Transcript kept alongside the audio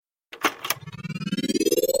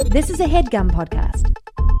This is a HeadGum podcast.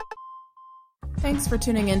 Thanks for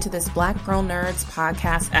tuning in to this Black Girl Nerds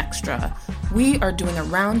podcast extra. We are doing a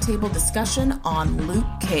roundtable discussion on Luke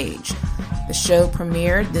Cage. The show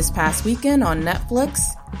premiered this past weekend on Netflix.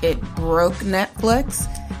 It broke Netflix.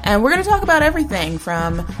 And we're going to talk about everything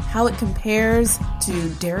from how it compares to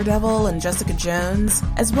Daredevil and Jessica Jones,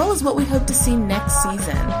 as well as what we hope to see next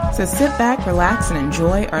season. So sit back, relax, and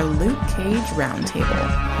enjoy our Luke Cage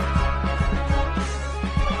roundtable.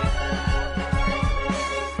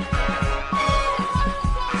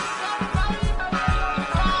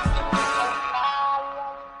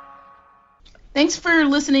 Thanks for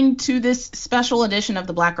listening to this special edition of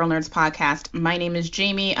the Black Girl Nerds podcast. My name is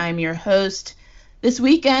Jamie. I'm your host. This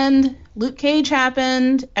weekend, Luke Cage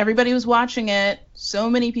happened. Everybody was watching it. So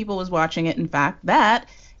many people was watching it, in fact, that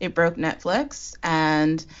it broke Netflix,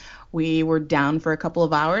 and we were down for a couple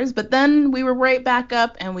of hours. But then we were right back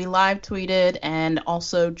up, and we live tweeted and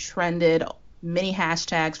also trended many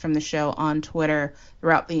hashtags from the show on Twitter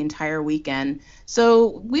throughout the entire weekend.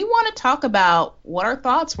 So we want to talk about what our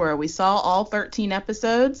thoughts were. We saw all 13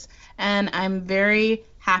 episodes, and I'm very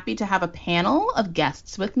happy to have a panel of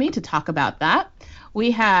guests with me to talk about that.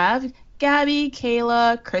 We have Gabby,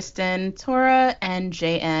 Kayla, Kristen, Tora, and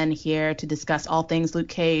JN here to discuss all things Luke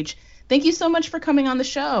Cage. Thank you so much for coming on the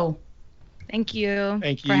show. Thank you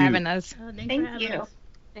for having us. Thank you.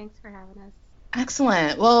 Thanks for having us.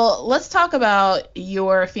 Excellent. Well, let's talk about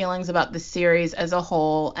your feelings about the series as a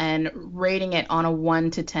whole and rating it on a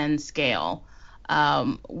 1 to 10 scale.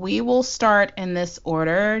 We will start in this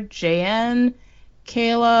order. JN,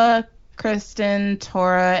 Kayla, Kristen,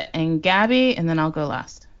 Tora, and Gabby, and then I'll go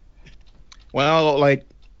last. Well,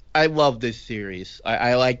 I love this series.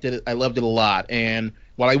 I liked it. I loved it a lot. And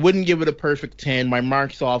while I wouldn't give it a perfect 10, my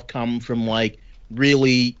marks off come from,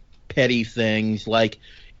 really petty things, like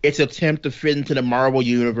its attempt to fit into the Marvel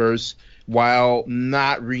Universe while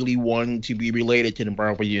not really wanting to be related to the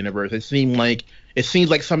Marvel Universe. It seems like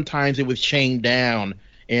sometimes it was chained down,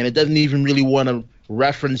 and it doesn't even really want to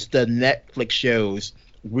reference the Netflix shows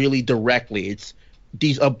really directly. It's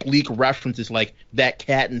these oblique references like that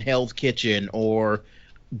cat in Hell's Kitchen or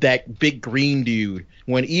that big green dude,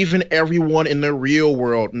 when even everyone in the real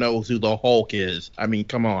world knows who the Hulk is. I mean,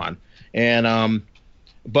 come on. And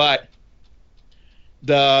but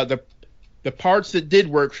the parts that did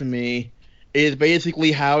work for me is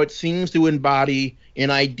basically how it seems to embody an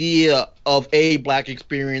idea of a black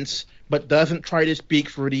experience, but doesn't try to speak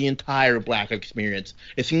for the entire black experience.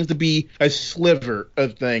 It seems to be a sliver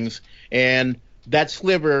of things, and that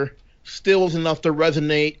sliver still is enough to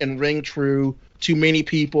resonate and ring true to many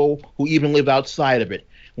people who even live outside of it.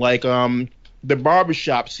 Like the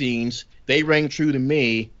barbershop scenes, they rang true to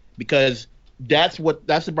me because that's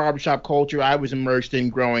the barbershop culture I was immersed in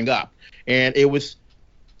growing up. And it was,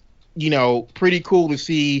 pretty cool to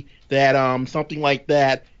see that something like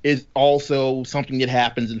that is also something that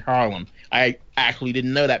happens in Harlem. I actually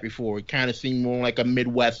didn't know that before. It kind of seemed more like a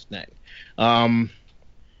Midwest thing.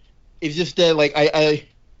 It's just that,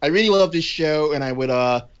 I really love this show, and I would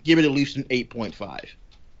give it at least an 8.5.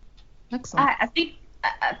 Excellent. I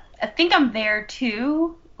think I'm there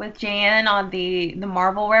too with Jan on the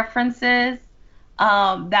Marvel references.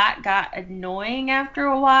 That got annoying after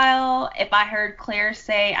a while. If I heard Claire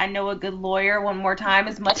say, "I know a good lawyer" one more time,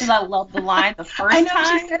 as much as I love the line the first time. I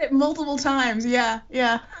know, she said it multiple times. Yeah.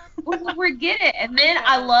 We get it. And then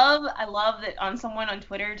I love that someone on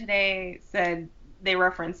Twitter today said they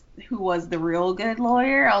referenced who was the real good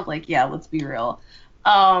lawyer. I was like, yeah, let's be real.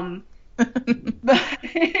 But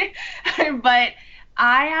I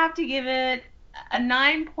have to give it a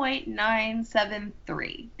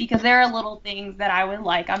 9.973 because there are little things that I would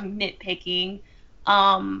like. I'm nitpicking.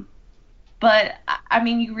 But I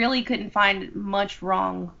mean, you really couldn't find much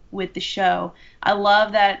wrong with the show. I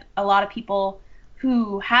love that a lot of people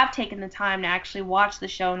who have taken the time to actually watch the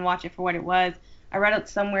show and watch it for what it was. I read it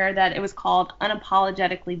somewhere that it was called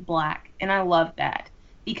Unapologetically Black, and I love that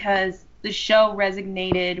because the show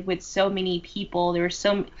resonated with so many people. There were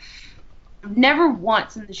never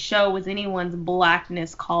once in the show was anyone's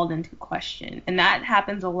blackness called into question, and that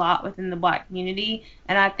happens a lot within the black community,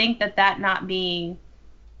 and I think that not being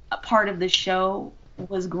a part of the show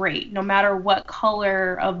was great. No matter what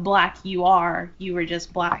color of black you are, you were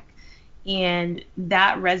just black. And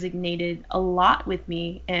that resonated a lot with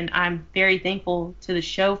me, and I'm very thankful to the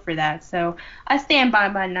show for that. So I stand by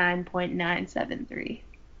my 9.973.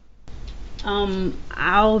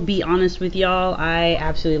 I'll be honest with y'all. I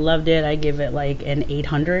absolutely loved it. I give it an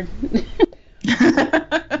 800.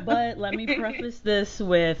 But let me preface this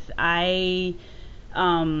with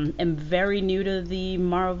am very new to the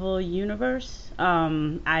Marvel universe.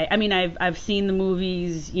 I mean, I've seen the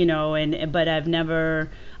movies, you know, but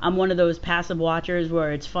I'm one of those passive watchers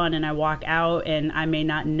where it's fun and I walk out and I may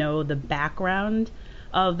not know the background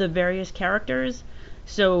of the various characters.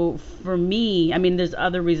 So for me, I mean, there's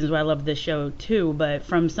other reasons why I love this show too, but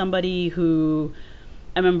from somebody who,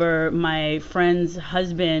 I remember my friend's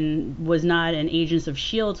husband was not an Agents of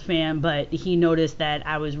S.H.I.E.L.D. fan, but he noticed that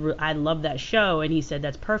I loved that show, and he said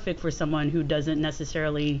that's perfect for someone who doesn't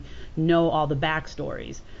necessarily know all the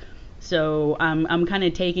backstories. So I'm kind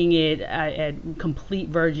of taking it at complete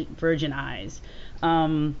virgin eyes.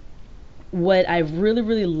 What I really,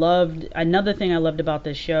 really loved, another thing I loved about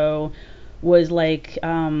this show was like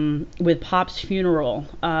with Pop's funeral,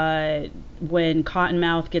 when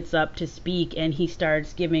Cottonmouth gets up to speak and he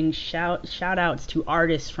starts giving shout outs to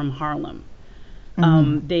artists from Harlem.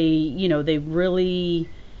 They really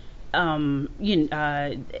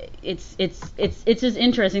it's just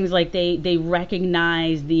interesting. It's like they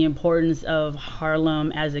recognize the importance of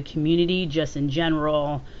Harlem as a community just in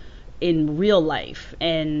general in real life,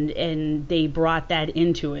 and they brought that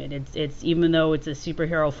into it. It's even though it's a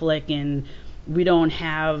superhero flick and we don't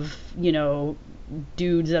have, you know,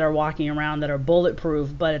 dudes that are walking around that are bulletproof,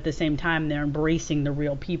 but at the same time they're embracing the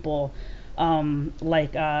real people, the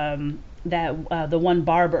one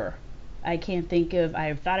barber. I can't think of.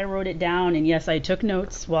 I thought I wrote it down, and yes, I took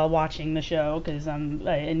notes while watching the show because I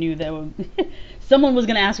knew that someone was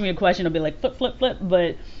gonna ask me a question. I'll be like flip,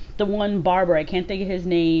 but the one barber, I can't think of his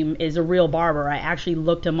name, is a real barber. I actually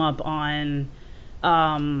looked him up on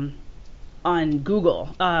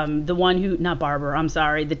Google. The one who, not barber, I'm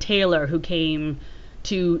sorry, the tailor who came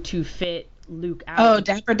to fit Luke out. Oh,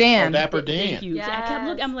 Dapper Dan. Oh, Dapper Dan. Thank you. Yes, I kept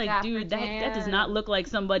looking, I'm like, Dapper dude, that Dan. does not look like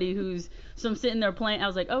somebody who's, so I'm sitting there playing, I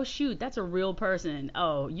was like, oh shoot, that's a real person.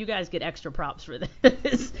 Oh, you guys get extra props for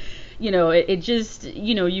this. You know, it just,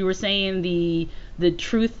 you know, you were saying the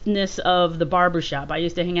truthness of the barbershop. I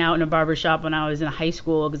used to hang out in a barbershop when I was in high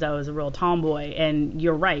school because I was a real tomboy, and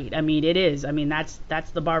you're right. I mean, it is. I mean, that's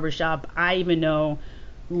the barbershop I even know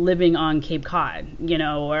living on Cape Cod, you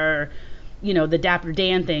know, or, you know, the Dapper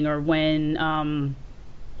Dan thing, or when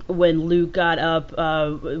Luke got up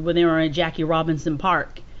when they were in Jackie Robinson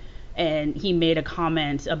Park and he made a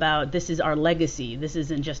comment about, this is our legacy, this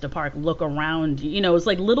isn't just a park, look around, you know. It's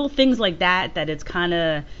like little things like that it's kind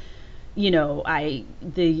of, you know,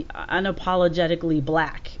 the unapologetically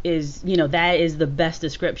black is, you know, that is the best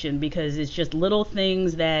description, because it's just little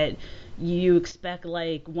things that you expect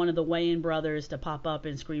like one of the Wayans brothers to pop up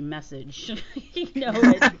and scream message, you know,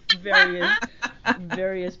 at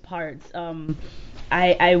various parts.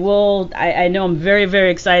 I know I'm very,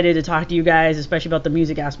 very excited to talk to you guys, especially about the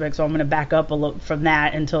music aspect, so I'm going to back up a little from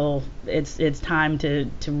that until it's time to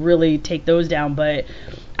really take those down. But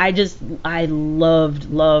I loved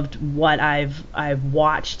what I've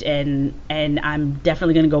watched, and I'm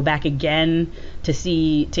definitely going to go back again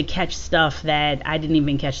to catch stuff that I didn't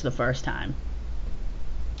even catch the first time.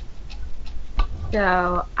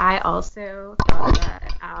 So I also thought that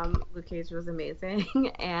Luke Cage was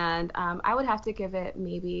amazing, and I would have to give it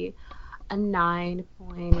maybe a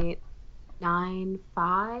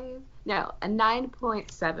 9.95. No, a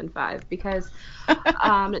 9.75, because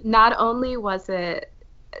not only was it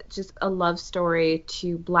just a love story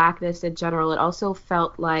to blackness in general, it also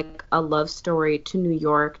felt like a love story to New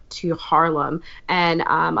York, to Harlem, and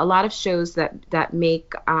a lot of shows that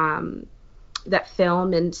make that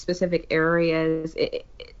film in specific areas,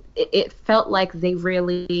 it felt like they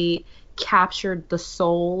really captured the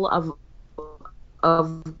soul of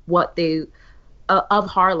what they of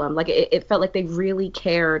Harlem. Like it felt like they really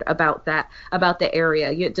cared about that, about the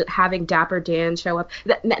area. Having Dapper Dan show up,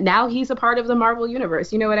 now he's a part of the Marvel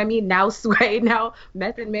universe. You know what I mean? Now Sway, now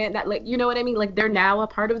Method Man, that, like, you know what I mean? Like, they're now a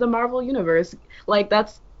part of the Marvel universe. Like,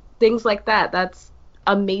 that's things like that. That's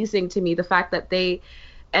amazing to me. The fact that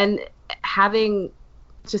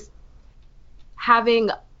having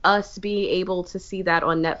us be able to see that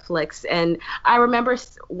on Netflix. And I remember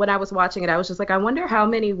when I was watching it, I was just like, I wonder how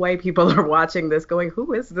many white people are watching this going,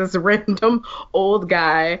 who is this random old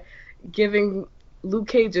guy giving Luke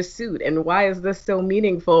Cage a suit, and why is this so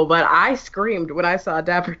meaningful? But I screamed when I saw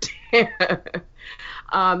Dapper Dan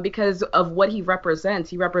because of what he represents.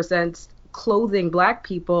 He represents clothing black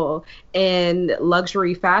people in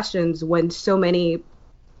luxury fashions when so many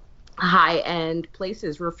high-end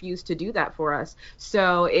places refuse to do that for us.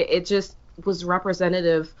 So it just was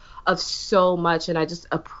representative of so much, and I just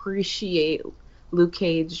appreciate Luke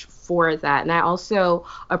Cage for that. And I also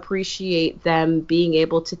appreciate them being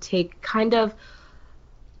able to take kind of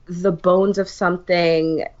the bones of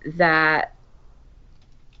something that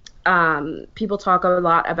people talk a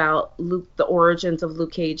lot about the origins of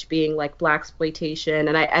Luke Cage being like blaxploitation,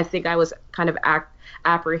 and I think I was kind of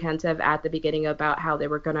apprehensive at the beginning about how they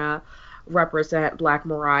were gonna represent Black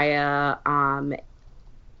Mariah,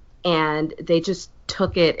 and they just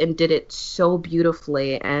took it and did it so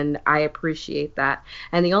beautifully, and I appreciate that.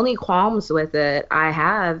 And the only qualms with it I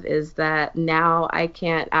have is that now I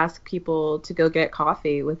can't ask people to go get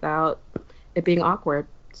coffee without it being awkward.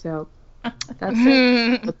 So that's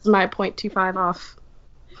it. That's my 0.25 off.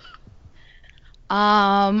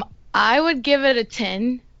 I would give it a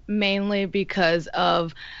 10, mainly because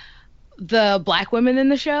of the Black women in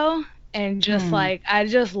the show. And just like, I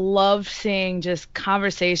just loved seeing just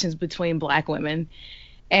conversations between Black women.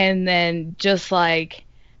 And then just like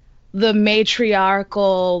the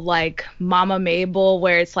matriarchal, like Mama Mabel,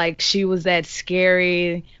 where it's like she was that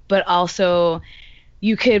scary, but also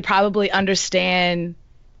you could probably understand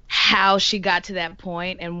how she got to that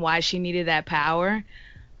point and why she needed that power.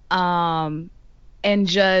 And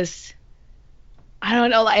just, I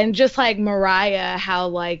don't know, and just like Mariah, how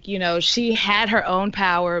like, you know, she had her own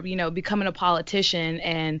power, you know, becoming a politician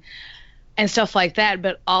and stuff like that,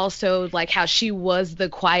 but also like how she was the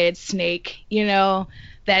quiet snake, you know,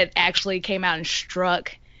 that actually came out and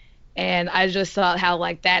struck. And I just thought how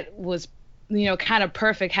like that was, you know, kind of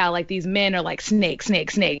perfect, how like these men are like snakes,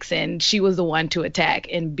 and she was the one to attack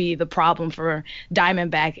and be the problem for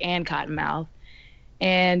Diamondback and Cottonmouth.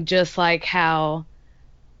 And just like how,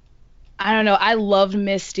 I don't know, I loved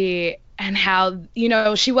Misty and how, you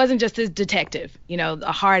know, she wasn't just this detective, you know,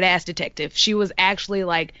 a hard-ass detective. She was actually,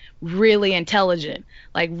 like, really intelligent,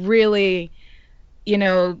 like, really, you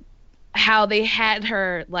know, how they had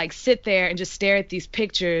her, like, sit there and just stare at these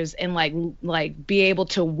pictures and, like be able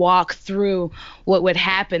to walk through what would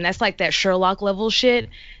happen. That's, like, that Sherlock level shit.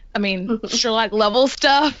 I mean, Sherlock level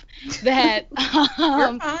stuff that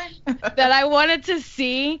that I wanted to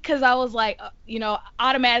see, because I was like, you know,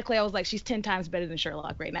 automatically I was like, she's 10 times better than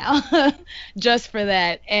Sherlock right now, just for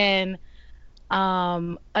that. And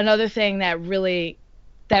another thing that really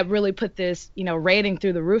put this, you know, rating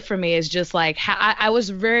through the roof for me is just like how I was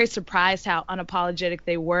very surprised how unapologetic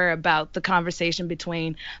they were about the conversation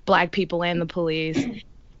between Black people and the police.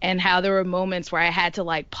 And how there were moments where I had to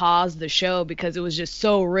like pause the show because it was just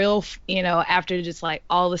so real, you know, after just like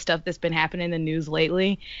all the stuff that's been happening in the news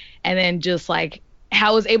lately. And then just like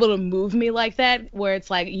how it was able to move me like that, where it's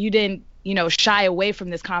like you didn't, you know, shy away from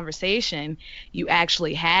this conversation. You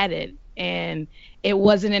actually had it. And it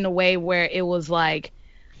wasn't in a way where it was like,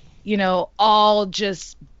 you know, all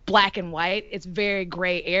just black and white. It's very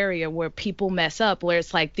gray area where people mess up, where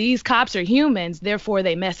it's like these cops are humans, therefore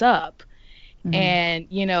they mess up. Mm-hmm. And,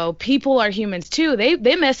 you know, people are humans too.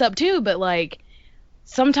 They mess up too, but like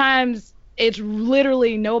sometimes it's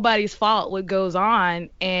literally nobody's fault what goes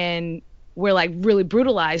on, and we're like really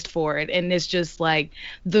brutalized for it. And it's just like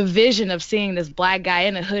the vision of seeing this Black guy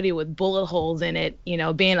in a hoodie with bullet holes in it, you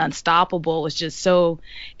know, being unstoppable was just so,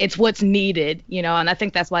 it's what's needed, you know, and I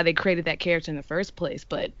think that's why they created that character in the first place.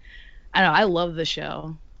 But I don't know, I love the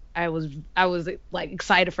show. I was like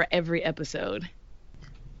excited for every episode.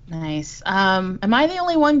 Nice. Am I the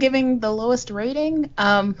only one giving the lowest rating?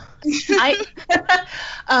 I'm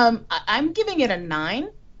giving it a 9.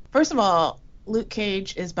 First of all, Luke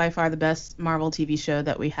Cage is by far the best Marvel TV show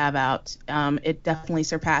that we have out. It definitely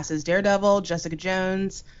surpasses Daredevil, Jessica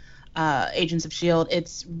Jones, Agents of S.H.I.E.L.D.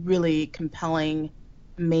 It's really compelling,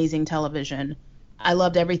 amazing television. I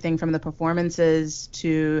loved everything from the performances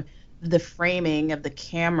to the framing of the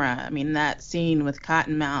camera. I mean, that scene with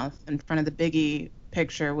Cottonmouth in front of the Biggie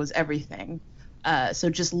picture was everything. So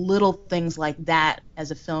just little things like that as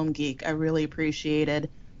a film geek I really appreciated.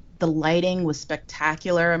 The lighting was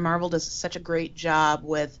spectacular, and Marvel does such a great job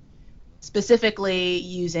with specifically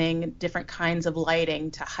using different kinds of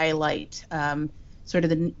lighting to highlight sort of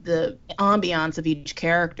the ambiance of each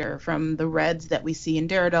character, from the reds that we see in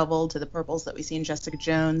Daredevil to the purples that we see in Jessica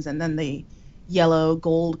Jones, and then the yellow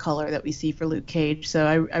gold color that we see for Luke Cage. So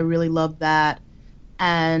I really loved that.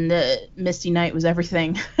 And Misty Knight was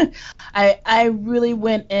everything. I really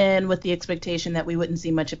went in with the expectation that we wouldn't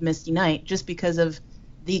see much of Misty Knight, just because of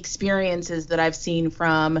the experiences that I've seen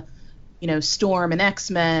from, you know, Storm and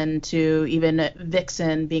X-Men to even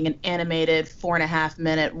Vixen being an animated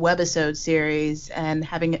 4.5-minute webisode series and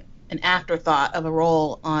having an afterthought of a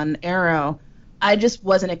role on Arrow. I just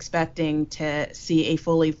wasn't expecting to see a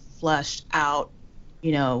fully fleshed out,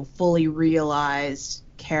 you know, fully realized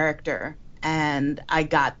character. And I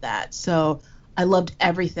got that. So I loved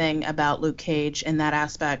everything about Luke Cage in that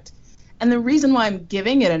aspect. And the reason why I'm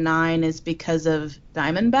giving it a 9 is because of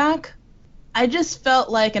Diamondback. I just felt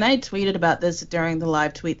like, and I tweeted about this during the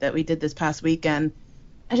live tweet that we did this past weekend,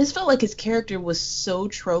 I just felt like his character was so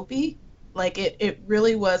tropey. Like, it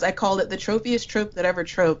really was. I called it the tropiest trope that ever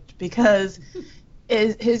troped, because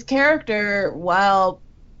his character, while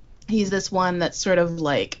he's this one that's sort of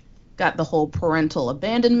like got the whole parental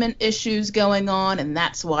abandonment issues going on, and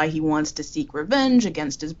that's why he wants to seek revenge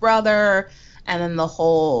against his brother, and then the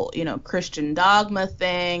whole, Christian dogma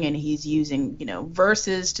thing, and he's using,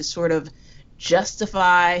 verses to sort of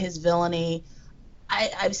justify his villainy.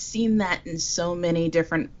 I've seen that in so many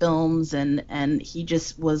different films, and he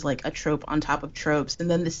just was like a trope on top of tropes. And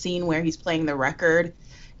then the scene where he's playing the record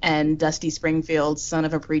and Dusty Springfield's Son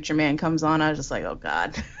of a Preacher Man comes on, I was just like, oh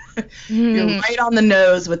God, you're right on the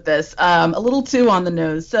nose with this, a little too on the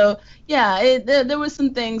nose. So yeah, there was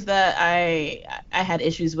some things that I had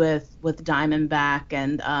issues with Diamondback,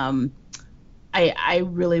 and I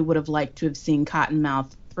really would have liked to have seen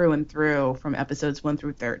Cottonmouth through and through from episodes 1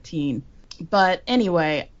 through 13. But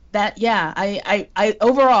anyway, I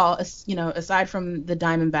overall, aside from the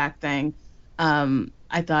Diamondback thing,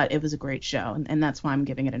 I thought it was a great show, and that's why I'm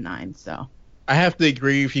giving it a 9. So I have to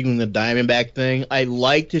agree with you on the Diamondback thing. I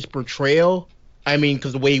liked his portrayal. I mean,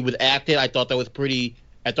 because the way he was acted, I thought it was pretty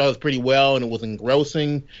well, and it was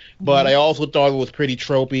engrossing. But I also thought it was pretty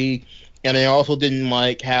tropey, and I also didn't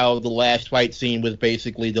like how the last fight scene was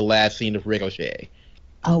basically the last scene of Ricochet.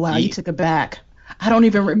 Oh wow, you took it back. I don't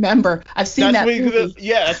even remember. I've seen that movie.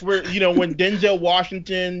 That's where, when Denzel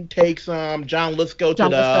Washington takes John Lithgow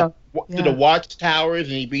to the watchtowers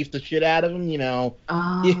and he beats the shit out of him,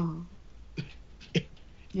 Oh.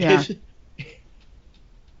 Yeah.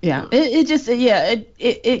 Yeah.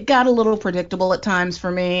 It got a little predictable at times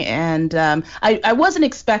for me, and I wasn't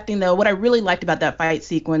expecting, though. What I really liked about that fight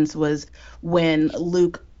sequence was when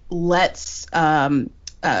Luke lets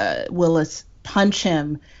Willis punch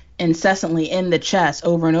him incessantly in the chest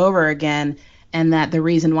over and over again, and that the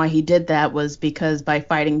reason why he did that was because by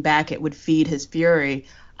fighting back it would feed his fury.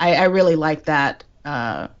 I really liked that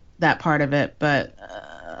part of it, but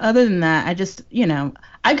other than that, I just,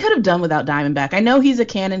 I could have done without Diamondback. I know he's a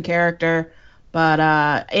canon character,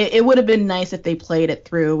 but it would have been nice if they played it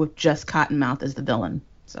through with just Cottonmouth as the villain.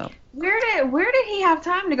 So where did he have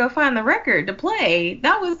time to go find the record to play?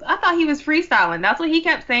 I thought he was freestyling. That's what he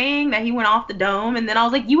kept saying, that he went off the dome. And then I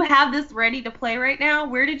was like, you have this ready to play right now?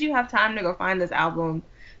 Where did you have time to go find this album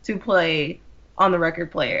to play on the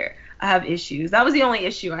record player? I have issues. That was the only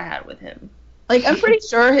issue I had with him. Like, I'm pretty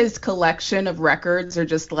sure his collection of records are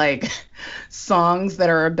just like songs that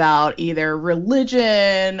are about either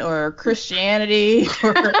religion or Christianity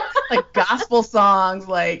or like gospel songs.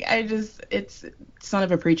 Like, it's Son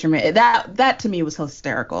of a Preacher Man. That to me was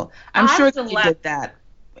hysterical. I'm sure that he did that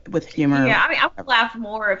with humor. Yeah, I mean, I would laugh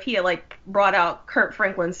more if he had like brought out Kurt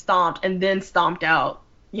Franklin Stomped and then stomped out,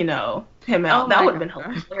 him out. That would have been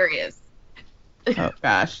hilarious. Oh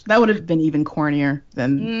gosh, that would have been even cornier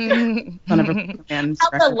than Son of a Preacher Man. I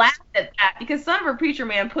would have laughed at that, because Son of a Preacher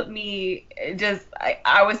Man put me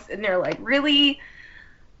I was sitting there like, really?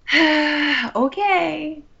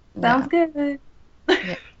 Okay, sounds good.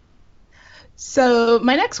 Yeah. So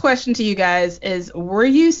my next question to you guys is, were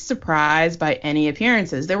you surprised by any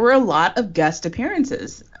appearances? There were a lot of guest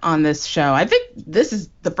appearances on this show. I think this is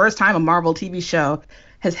the first time a Marvel TV show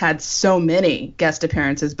has had so many guest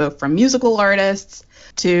appearances, both from musical artists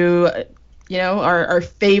to, our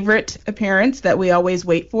favorite appearance that we always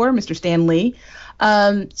wait for, Mr. Stan Lee.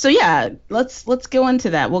 So yeah, let's go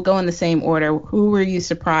into that. We'll go in the same order. Who were you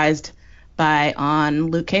surprised by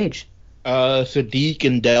on Luke Cage? Sadiq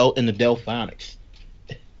and the Delphonics.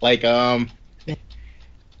 Like, I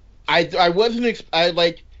wasn't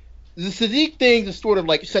the Sadiq thing to sort of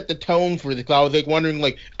like set the tone for this. I was like wondering,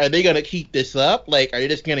 like, are they gonna keep this up? Like, are they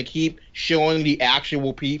just gonna keep showing the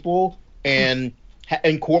actual people and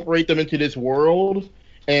incorporate them into this world?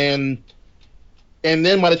 And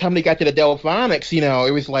then by the time they got to the Delphonics,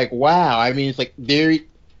 it was like, wow. I mean, it's like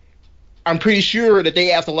I'm pretty sure that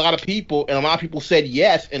they asked a lot of people, and a lot of people said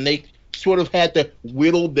yes, and they sort of had to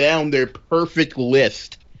whittle down their perfect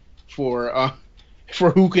list for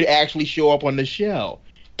who could actually show up on the show.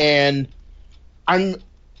 And I'm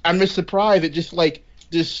just surprised that just like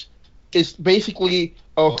this is basically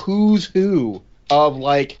a who's who of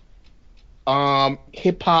like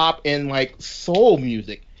hip hop and like soul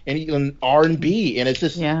music and even R&B, and it's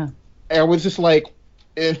just I was just like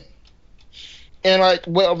and like,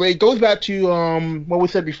 well, it goes back to what we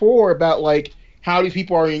said before about like how these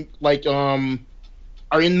people are in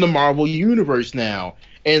the Marvel universe now,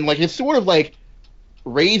 and like it's sort of like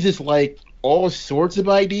raises like all sorts of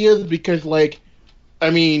ideas, because like, I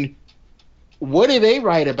mean, what do they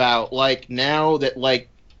write about? Like now that like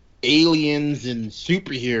aliens and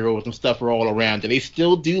superheroes and stuff are all around, do they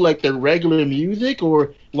still do like their regular music,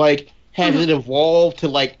 or like has it evolved to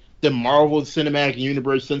like the Marvel Cinematic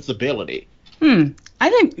Universe sensibility? I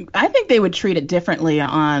think they would treat it differently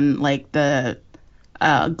on like the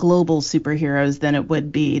global superheroes than it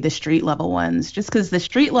would be the street level ones, just because the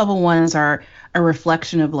street level ones are a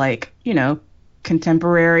reflection of like, you know,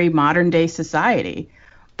 contemporary modern day society.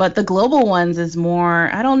 But the global ones is more,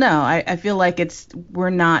 I don't know. I feel like we're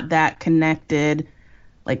not that connected,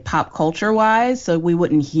 like pop culture wise, so we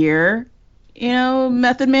wouldn't hear, you know,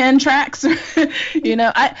 Method Man tracks. You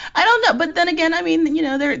know, I don't know. But then again, I mean, you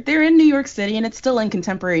know, they're in New York City and it's still in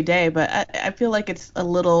contemporary day. But I feel like it's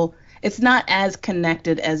not as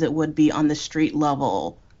connected as it would be on the street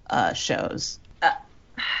level shows.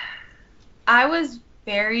 I was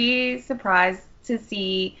very surprised to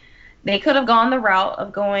see. They could have gone the route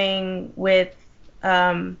of going with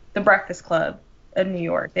the Breakfast Club of New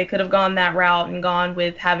York. They could have gone that route and gone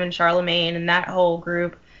with having Charlemagne and that whole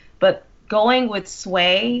group. But going with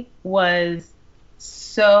Sway was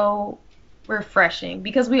so refreshing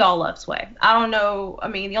because we all love Sway. I don't know. I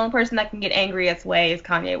mean, the only person that can get angry at Sway is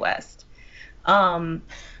Kanye West. And,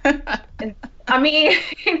 I mean,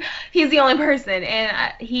 he's the only person.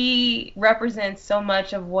 And he represents so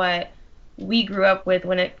much of what we grew up with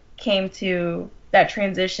when it came to that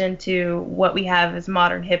transition to what we have as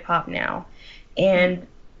modern hip hop now. And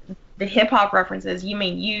the hip hop references,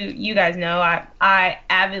 you guys know I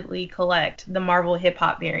avidly collect the Marvel hip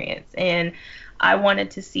hop variants, and I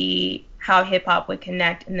wanted to see how hip hop would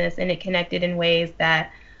connect in this, and it connected in ways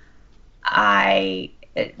that I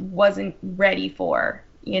wasn't ready for,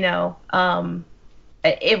 you know.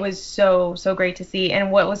 It was so great to see.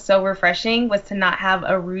 And what was so refreshing was to not have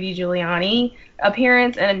a Rudy Giuliani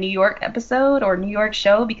appearance in a New York episode or New York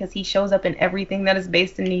show, because he shows up in everything that is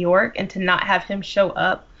based in New York, and to not have him show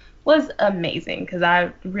up was amazing, because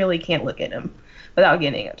I really can't look at him without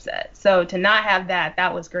getting upset. So to not have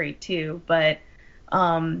that was great too. But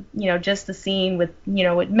you know, just the scene with, you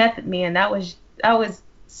know, with Method Man, that was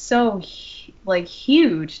so like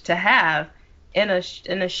huge to have in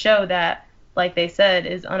a show that, like they said,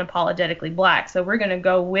 is unapologetically black. So we're gonna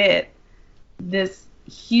go with this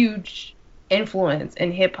huge influence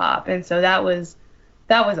in hip hop, and so that was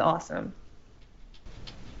awesome.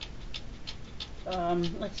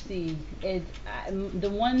 Let's see. The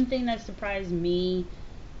one thing that surprised me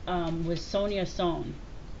was Sonia Sohn.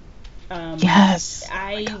 Yes.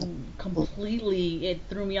 It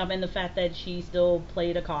threw me off, and the fact that she still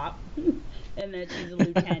played a cop and that she's a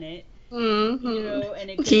lieutenant. Mm-hmm. You know, and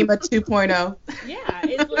Kima 2.0. Yeah,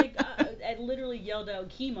 it's like I literally yelled out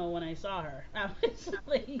Kima when I saw her. I was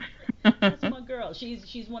like, that's my girl.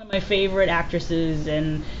 She's one of my favorite actresses,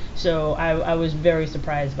 and so I was very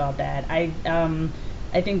surprised about that. I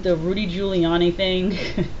think the Rudy Giuliani thing,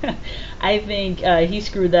 I think he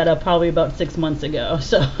screwed that up probably about 6 months ago.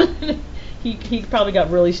 So he probably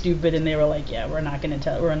got really stupid, and they were like, yeah, we're not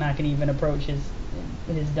gonna even approach his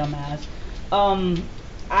dumb ass.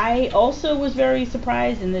 I also was very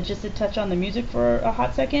surprised, and just to touch on the music for a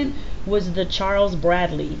hot second, was the Charles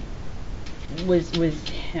Bradley was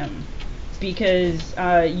him. Because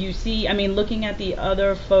you see, I mean, looking at the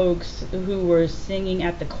other folks who were singing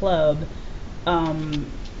at the club,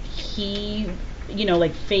 he, you know,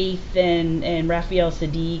 like Faith and Raphael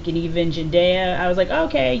Sadiq and even Zendaya, I was like,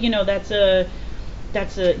 okay, you know, that's a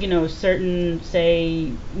you know, certain, say,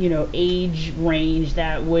 you know, age range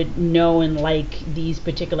that would know and like these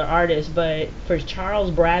particular artists. But for Charles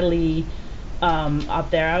Bradley up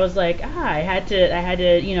there, I was like, I had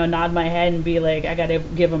to you know, nod my head and be like, I gotta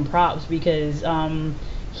give him props, because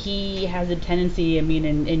he has a tendency, I mean,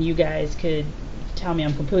 and you guys could tell me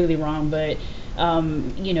I'm completely wrong, but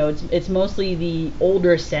you know, it's mostly the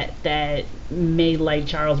older set that may like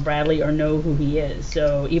Charles Bradley or know who he is.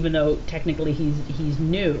 So even though technically he's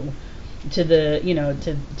new to the, you know,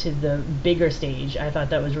 to the bigger stage, I thought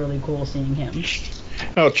that was really cool seeing him.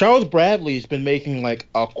 Oh, Charles Bradley's been making like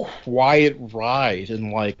a quiet rise,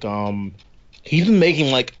 and like he's been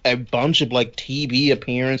making like a bunch of like TV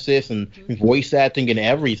appearances and voice acting and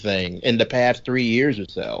everything in the past 3 years or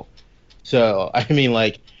so. So I mean,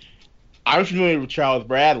 like, I'm familiar with Charles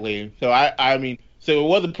Bradley, so I mean, so it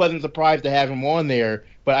was a pleasant surprise to have him on there.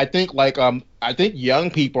 But I think like I think young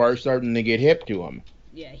people are starting to get hip to him.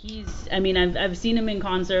 Yeah, I mean, I've seen him in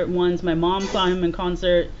concert once. My mom saw him in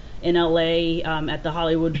concert in LA at the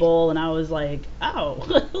Hollywood Bowl, and I was like,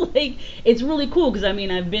 oh, like, it's really cool, because I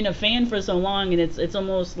mean, I've been a fan for so long, and it's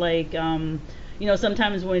almost like you know,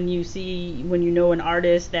 sometimes when you know an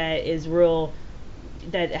artist that is real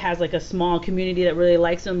that has like a small community that really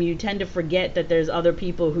likes him, you tend to forget that there's other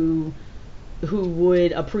people who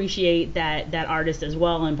would appreciate that artist as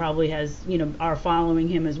well, and probably are following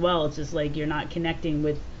him as well. It's just like you're not connecting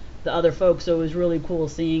with the other folks. So it was really cool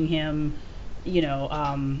seeing him,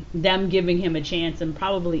 them giving him a chance, and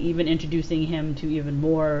probably even introducing him to even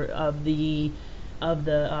more of the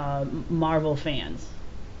Marvel fans.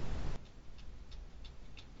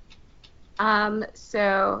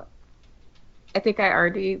 So I think I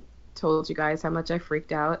already told you guys how much I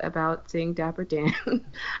freaked out about seeing Dapper Dan.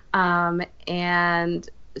 And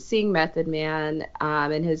seeing Method Man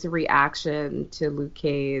and his reaction to Luke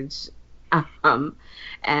Cage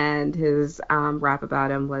and his rap about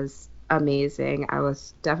him was amazing. I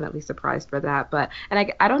was definitely surprised by that.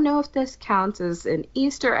 And I don't know if this counts as an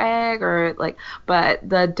Easter egg or but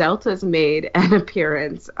the Deltas made an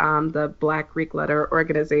appearance. The Black Greek Letter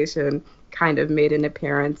organization kind of made an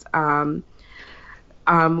appearance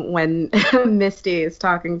when Misty is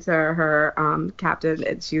talking to her captain,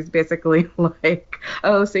 and she's basically like,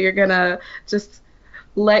 oh, so you're gonna just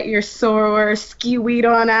let your soror ski weed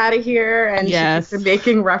on out of here? And she's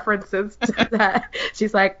making references to that.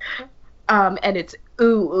 She's like, and it's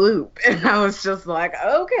ooh oop, and I was just like,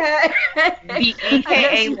 okay. The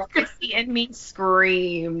AKA legacy in me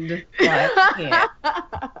screamed, but yeah.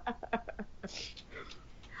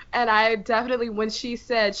 And I definitely, when she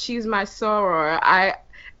said she's my soror,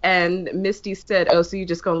 and Misty said, oh, so you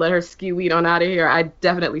just gonna let her ski weed on out of here? I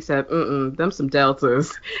definitely said, them some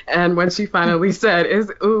Deltas. And when she finally said,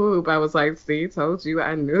 it's ooh, I was like, see, told you,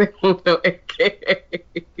 I knew they won't know AKAs.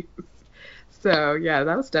 So yeah,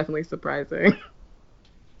 that was definitely surprising.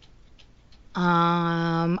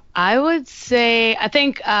 I would say, I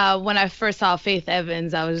think when I first saw Faith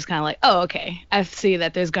Evans, I was just kind of like, oh, okay. I see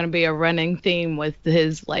that there's going to be a running theme with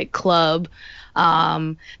his club.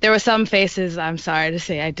 There were some faces, I'm sorry to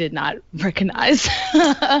say, I did not recognize,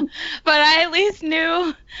 but I at least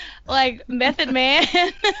knew Method Man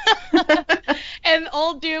and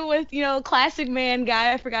old dude with, classic man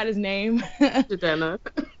guy. I forgot his name. Jadena.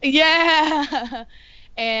 Yeah.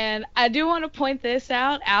 And I do want to point this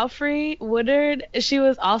out. Alfre Woodard, she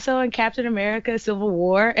was also in Captain America Civil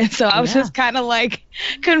War. And so I was just kind of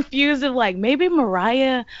confused of maybe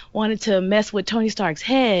Mariah wanted to mess with Tony Stark's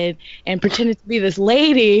head and pretended to be this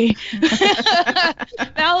lady.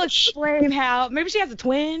 That'll explain how. Maybe she has a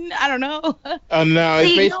twin. I don't know. No,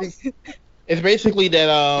 it's basically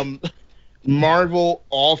that Marvel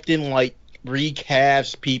often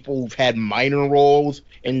recast people who've had minor roles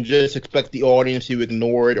and just expect the audience to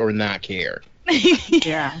ignore it or not care.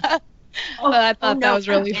 Yeah. I thought that was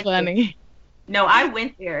really funny. No, I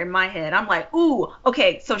went there in my head. I'm like, ooh,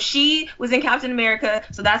 okay, so she was in Captain America,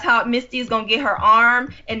 so that's how Misty is going to get her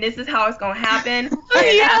arm, and this is how it's going to happen.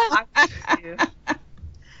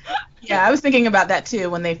 Yeah, I was thinking about that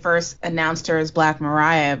too when they first announced her as Black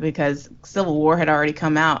Mariah, because Civil War had already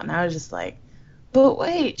come out, and I was just like, but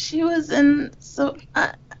wait, she was in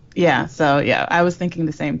I was thinking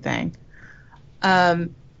the same thing.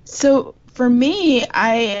 So for me,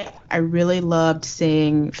 I really loved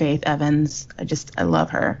seeing Faith Evans. I love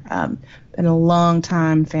her. Been a long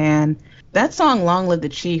time fan. That song "Long Live the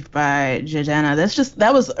Chief" by Jadena,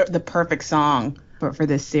 that was the perfect song for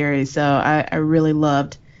this series. So I really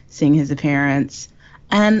loved seeing his appearance,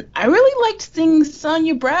 and I really liked seeing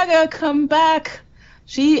Sonya Braga come back.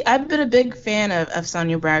 I've been a big fan of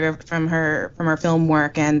Sonya Braga from her film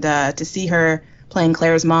work, and to see her playing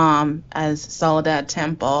Claire's mom as Soledad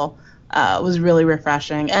Temple was really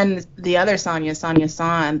refreshing. And the other Sonya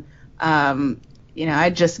San, I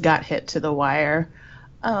just got hit to The Wire.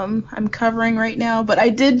 I'm covering right now, but I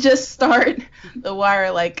did just start The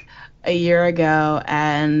Wire a year ago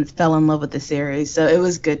and fell in love with the series. So it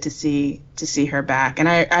was good to see her back, and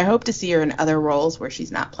I hope to see her in other roles where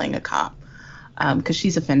she's not playing a cop. Because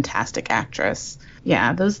she's a fantastic actress.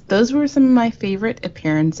 Yeah, those were some of my favorite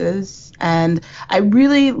appearances, and I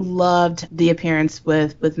really loved the appearance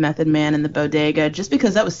with Method Man in the bodega, just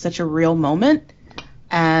because that was such a real moment.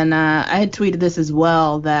 And I had tweeted this as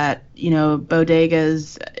well, that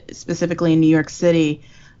bodegas, specifically in New York City,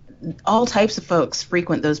 all types of folks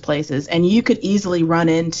frequent those places, and you could easily run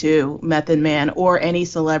into Method Man or any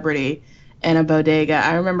celebrity in a bodega.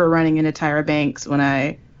 I remember running into Tyra Banks when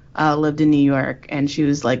I lived in New York, and she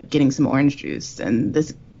was getting some orange juice, and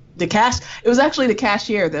it was actually the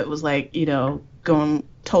cashier that was going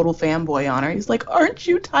total fanboy on her. He's like, aren't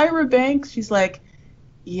you Tyra Banks? She's like,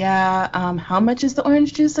 yeah, how much is the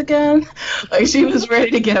orange juice again? She was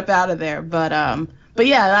ready to get up out of there. But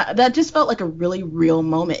yeah, that just felt like a really real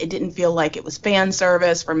moment. It didn't feel like it was fan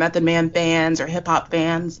service for Method Man fans or hip hop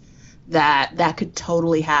fans. that could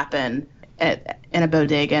totally happen in a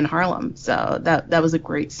bodega in Harlem. So that was a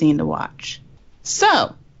great scene to watch.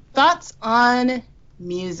 So, thoughts on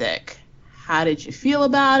music. How did you feel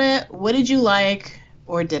about it? What did you like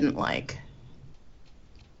or didn't like?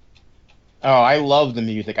 Oh, I love the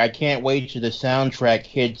music. I can't wait till the soundtrack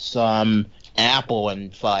hits Apple in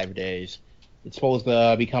 5 days. It's supposed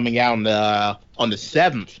to be coming out on the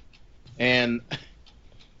 7th. And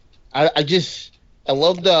I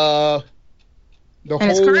love the and whole...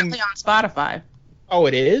 it's currently on Spotify. Oh,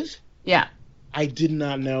 it is? Yeah. I did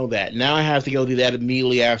not know that. Now I have to go do that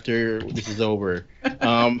immediately after this is over.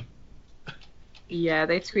 Yeah,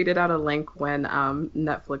 they tweeted out a link when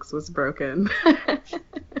Netflix was broken.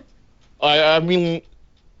 I mean,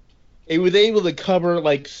 it was able to cover,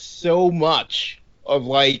 like, so much of,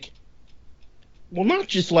 like, well, not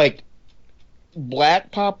just, like,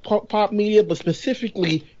 black pop media, but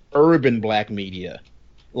specifically urban black media.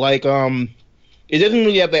 Like, it doesn't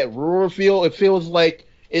really have that rural feel. It feels like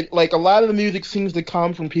a lot of the music seems to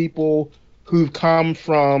come from people who've come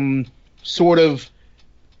from sort of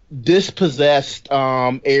dispossessed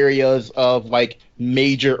areas of, like,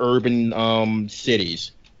 major urban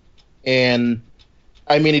cities. And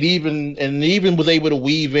I mean, it even was able to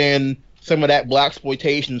weave in some of that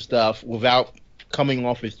blaxploitation stuff without coming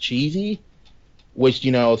off as cheesy, which,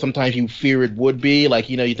 you know, sometimes you fear it would be. Like,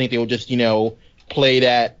 you know, you think they would just, you know, play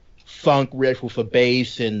that funk riff with a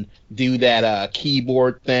bass and do that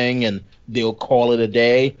keyboard thing and they'll call it a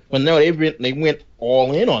day. But no, they went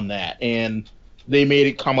all in on that and they made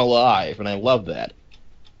it come alive, and I love that.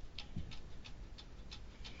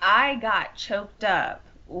 I got choked up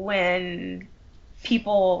when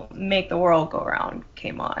People Make the World Go Round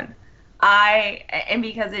came on. And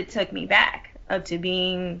because it took me back to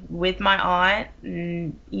being with my aunt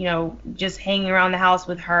and, you know, just hanging around the house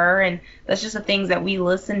with her, and that's just the things that we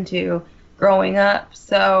listened to growing up.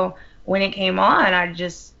 So when it came on,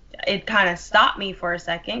 it kind of stopped me for a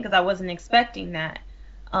second because I wasn't expecting that.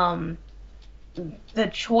 The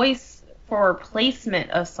choice for placement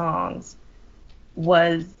of songs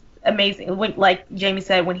was amazing. When, like Jamie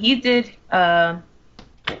said, when he did the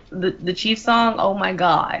Chief song, oh my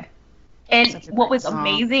God. And what was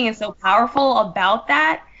amazing and so powerful about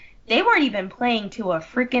that, they weren't even playing to a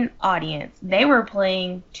freaking audience. They were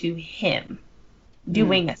playing to him,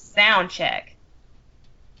 doing a sound check.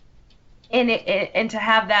 And to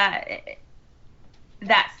have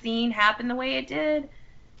that scene happen the way it did,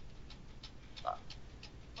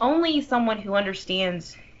 only someone who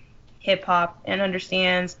understands hip hop and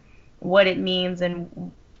understands what it means,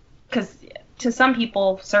 and because to some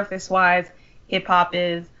people, surface wise, hip hop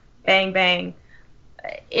is bang bang.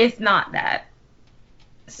 It's not that.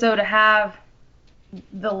 So to have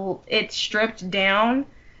it stripped down,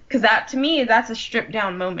 because that to me, that's a stripped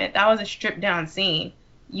down moment. That was a stripped down scene.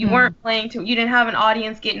 You weren't playing you didn't have an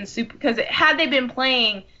audience getting super, because had they been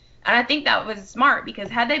playing, and I think that was smart, because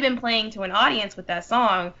had they been playing to an audience with that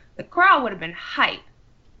song, the crowd would have been hype.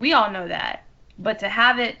 We all know that. But to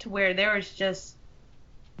have it to where there was just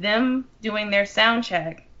them doing their sound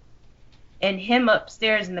check and him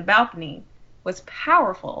upstairs in the balcony was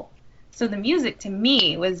powerful. So the music to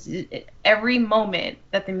me was, every moment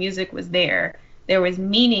that the music was there was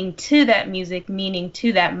meaning to that music, meaning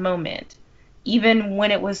to that moment. Even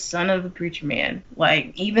when it was Son of a Preacher Man,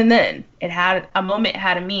 like, even then, it had a moment,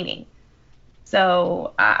 had a meaning.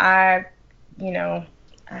 So I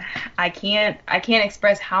can't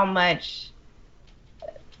express how much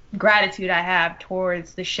gratitude I have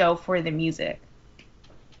towards the show for the music.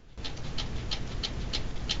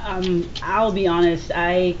 I'll be honest,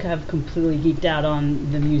 I have completely geeked out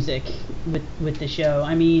on the music with the show.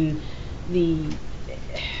 I mean,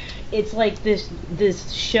 it's like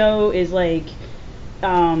this show is like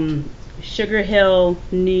Sugar Hill,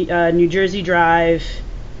 New Jersey Drive,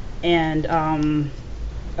 and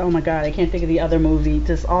oh my God, I can't think of the other movie.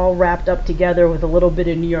 Just all wrapped up together with a little bit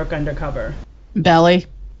of New York Undercover. Belly.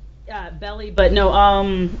 Belly, but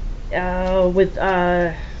no, with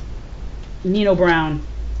Nino Brown.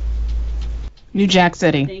 New Jack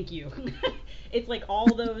City. Thank you. It's like all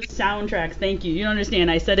those soundtracks. Thank you. You don't understand.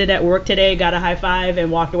 I said it at work today, got a high five, and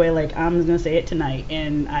walked away like, I'm going to say it tonight,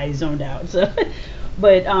 and I zoned out. So,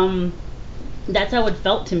 but that's how it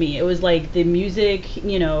felt to me. It was like the music,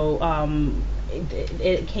 you know,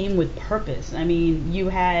 it came with purpose. I mean, you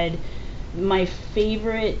had my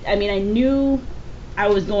favorite, I mean, I knew I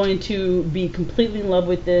was going to be completely in love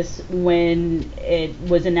with this when it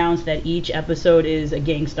was announced that each episode is a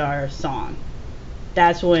Gang Starr song.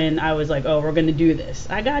 That's when I was like, oh, we're going to do this.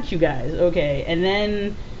 I got you guys. Okay. And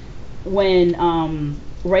then when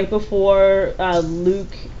right before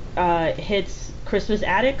Luke hits Crispus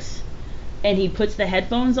Attucks, and he puts the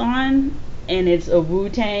headphones on, and it's a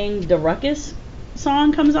Wu-Tang The Ruckus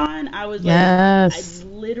song comes on. I was Yes. I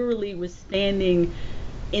literally was standing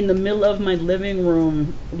in the middle of my living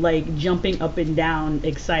room, like jumping up and down,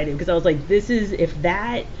 excited, because I was like, this is, if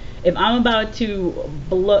I'm about to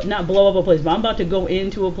not blow up a place, but I'm about to go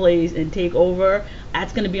into a place and take over,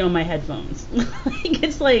 that's gonna be on my headphones. Like,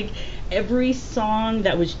 it's like every song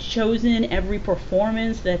that was chosen, every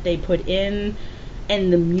performance that they put in,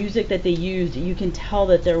 and the music that they used, you can tell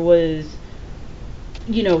that there was,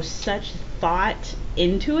 such thought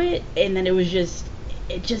into it, and then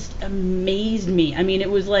it just amazed me. I mean, it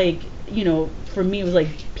was like, for me, it was like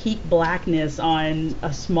peak blackness on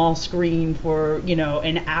a small screen for,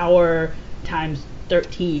 an hour times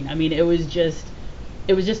 13. I mean, it was just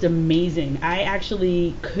amazing. I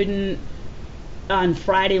actually couldn't, on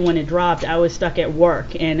Friday when it dropped, I was stuck at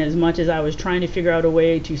work, and as much as I was trying to figure out a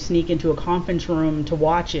way to sneak into a conference room to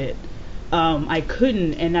watch it, I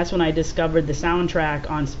couldn't, and that's when I discovered the soundtrack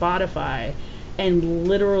on Spotify. And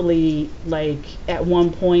literally, like, at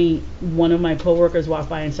one point, one of my coworkers walked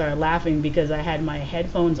by and started laughing because I had my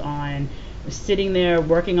headphones on, sitting there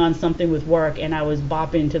working on something with work, and I was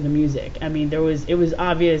bopping to the music. I mean, it was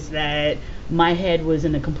obvious that my head was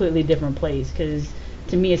in a completely different place, because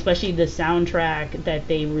to me, especially the soundtrack that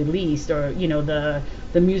they released, or the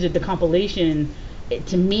music, the compilation,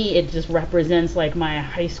 to me it just represents like my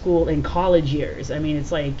high school and college years. I mean, it's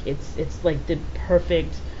like the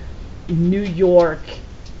perfect New York,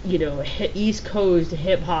 East Coast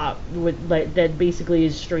hip hop with like that basically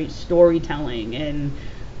is straight storytelling, and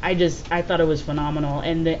I thought it was phenomenal.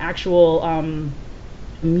 And the actual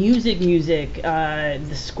music,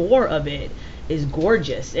 the score of it is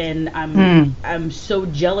gorgeous, and I'm so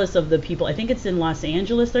jealous of the people. I think it's in Los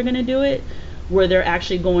Angeles they're gonna do it, where they're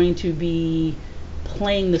actually going to be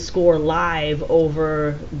playing the score live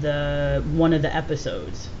over one of the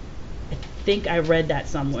episodes. I think I read that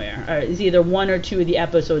somewhere. Or it's either one or two of the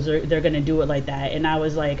episodes they're gonna do it like that, and I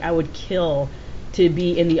was like, I would kill to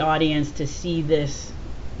be in the audience to see this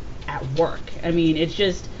at work. I mean,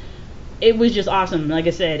 it was just awesome. Like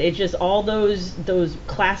I said, it's just all those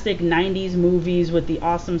classic 90s movies with the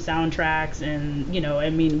awesome soundtracks, and I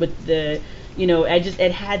mean, with the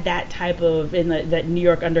it had that type of that New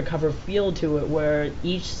York undercover feel to it, where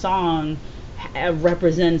each song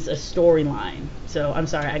represents a storyline. So I'm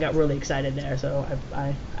sorry, I got really excited there, so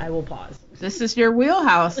I will pause. This is your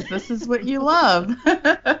wheelhouse. This is what you love.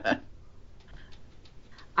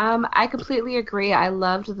 I completely agree. I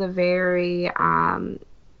loved the very kind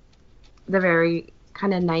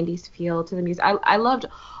of 90s feel to the music. I loved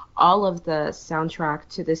all of the soundtrack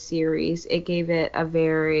to the series. It gave it a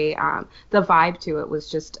very the vibe to it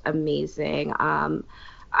was just amazing.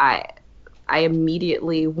 I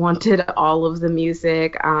immediately wanted all of the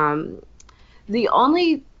music. The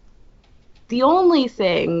only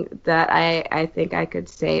thing that I think I could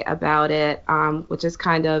say about it, which is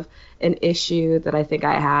kind of an issue that I think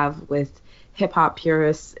I have with hip hop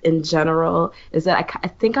purists in general, is that I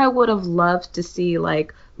think I would have loved to see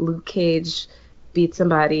like Luke Cage beat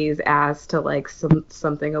somebody's ass to like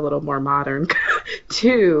something a little more modern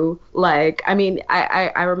too. Like, I mean,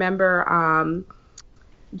 I remember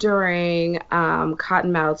during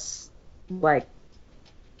Cottonmouth's like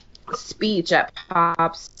speech at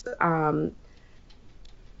Pop's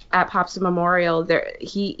memorial, there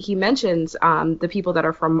he mentions the people that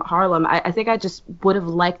are from Harlem. I think I just would have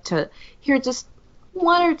liked to hear just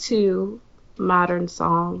one or two modern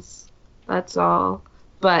songs. That's all.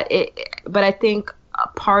 But I think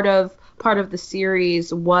part of the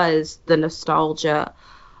series was the nostalgia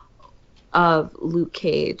of Luke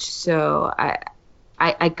Cage. So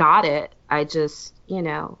I got it. I just,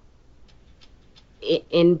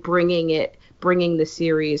 in bringing the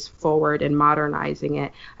series forward and modernizing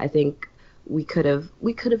it, I think we could have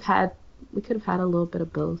had a little bit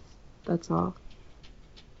of both. That's all.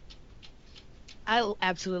 I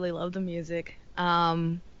absolutely love the music.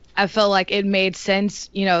 I felt like it made sense,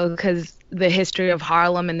 because the history of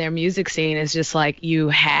Harlem and their music scene is just like, you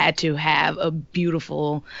had to have a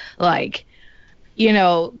beautiful, like,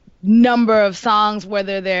 number of songs,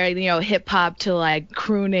 whether they're, hip hop to like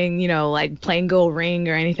crooning, like Plain Gold Ring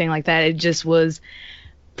or anything like that. It just was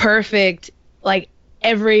perfect. Like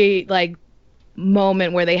every like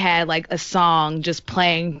moment where they had like a song just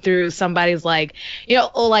playing through somebody's like,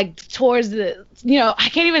 or like towards the, I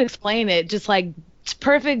can't even explain it. Just like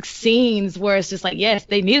perfect scenes where it's just like, yes,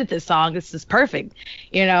 they needed this song. This is perfect,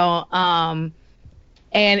 and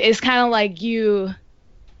it's kind of like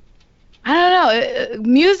I don't know.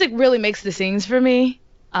 Music really makes the scenes for me.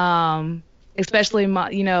 Especially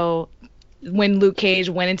when Luke Cage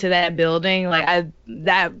went into that building, like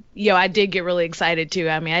I did get really excited too.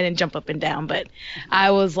 I mean, I didn't jump up and down, but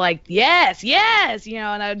I was like, yes,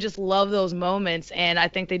 and I just love those moments, and I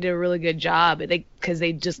think they did a really good job because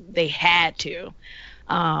they had to.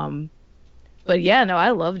 But yeah, no,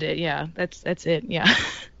 I loved it. Yeah, that's it. Yeah.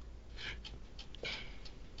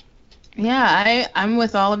 Yeah, I'm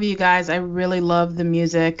with all of you guys. I really love the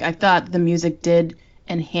music. I thought the music did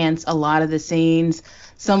enhance a lot of the scenes.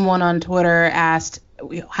 Someone on Twitter asked,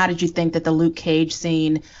 how did you think that the Luke Cage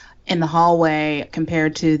scene in the hallway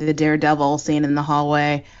compared to the Daredevil scene in the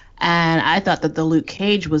hallway? And I thought that the Luke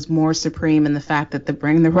Cage was more supreme in the fact that the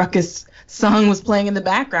Bring the Ruckus song was playing in the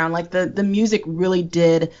background. Like the music really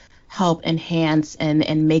did help enhance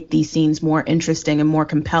and make these scenes more interesting and more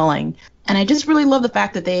compelling. And I just really love the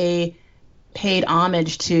fact that they paid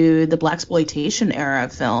homage to the blaxploitation era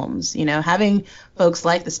of films, having folks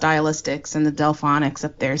like the Stylistics and the Delphonics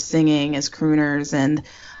up there singing as crooners, and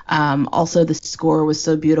also the score was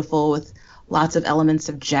so beautiful with lots of elements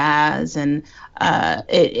of jazz, and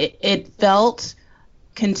it felt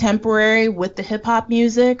contemporary with the hip hop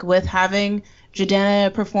music, with having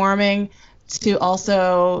Jidenna performing, to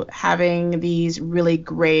also having these really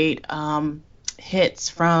great hits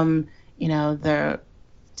from the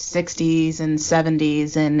 60s and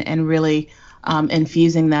 70s and really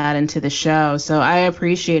infusing that into the show. So I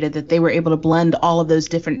appreciated that they were able to blend all of those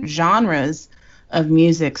different genres of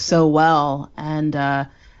music so well. And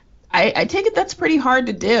I take it that's pretty hard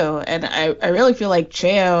to do. And I really feel like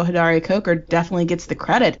Cheo Hodari Coker definitely gets the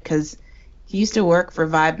credit, because he used to work for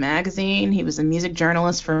Vibe magazine. He was a music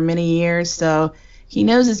journalist for many years, so he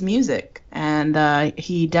knows his music. And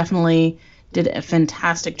he definitely did a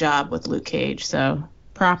fantastic job with Luke Cage. So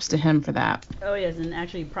props to him for that. Oh yes, and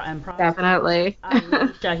actually, and props definitely. to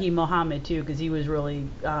Shaheed Mohammed too, because he was really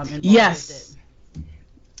involved with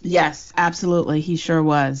Yes, absolutely, he sure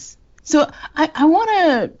was. So I want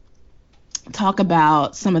to talk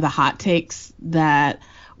about some of the hot takes that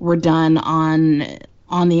were done on the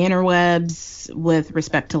interwebs with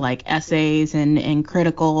respect to like essays and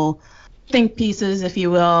critical think pieces, if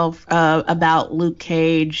you will, about Luke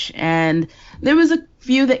Cage. And there was a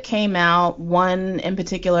few that came out. One in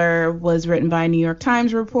particular was written by a New York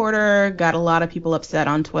Times reporter, got a lot of people upset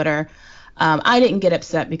on Twitter. I didn't get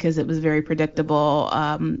upset because it was very predictable.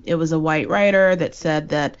 It was a white writer that said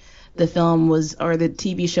that the film the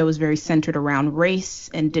TV show was very centered around race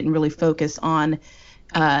and didn't really focus on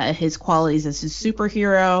his qualities as a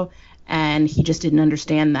superhero, and he just didn't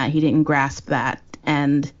understand that. He didn't grasp that.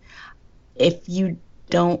 And if you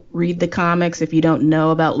don't read the comics, if you don't know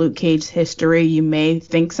about Luke Cage's history, you may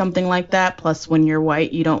think something like that. Plus, when you're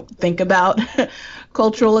white, you don't think about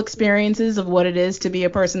cultural experiences of what it is to be a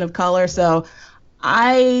person of color. So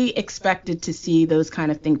I expected to see those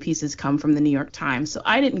kind of think pieces come from the New York Times. So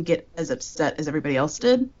I didn't get as upset as everybody else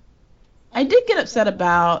did. I did get upset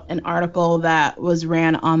about an article that was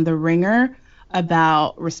ran on The Ringer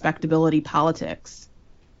about respectability politics,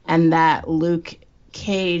 and that Luke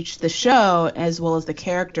Cage, the show, as well as the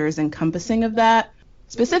characters encompassing of that,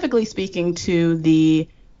 specifically speaking to the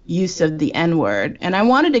use of the N-word. And I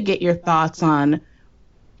wanted to get your thoughts on,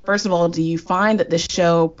 first of all, do you find that the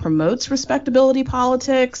show promotes respectability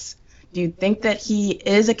politics? Do you think that he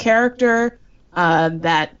is a character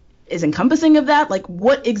that is encompassing of that? Like,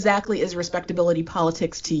 what exactly is respectability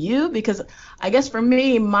politics to you? Because I guess for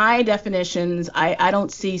me, my definitions, I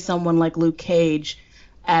don't see someone like Luke Cage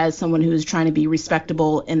as someone who is trying to be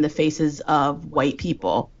respectable in the faces of white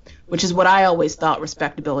people, which is what I always thought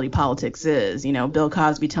respectability politics is. Bill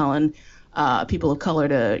Cosby telling people of color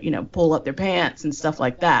to, pull up their pants and stuff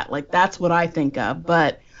like that. Like, that's what I think of.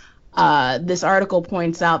 But this article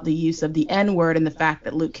points out the use of the N-word and the fact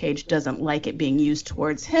that Luke Cage doesn't like it being used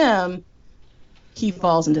towards him. He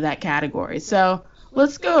falls into that category. So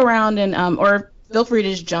let's go around and, or feel free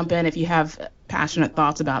to just jump in if you have passionate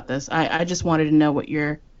thoughts about this. I just wanted to know what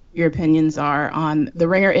your opinions are on the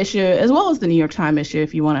Ringer issue as well as the New York Times issue,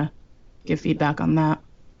 if you want to give feedback on that.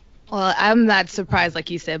 Well, I'm not surprised, like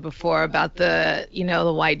you said before, about the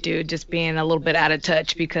white dude just being a little bit out of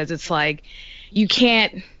touch, because it's like you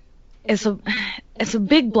can't. It's a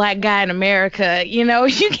big black guy in America, you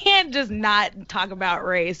can't just not talk about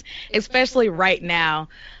race, especially right now.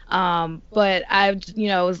 But I,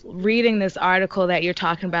 was reading this article that you're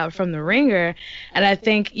talking about from The Ringer, and I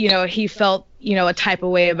think, he felt, a type of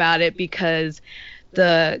way about it because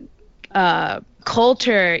the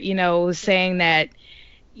Coulter, was saying that,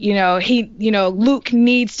 Luke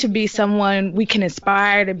needs to be someone we can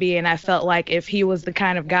aspire to be. And I felt like if he was the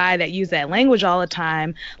kind of guy that used that language all the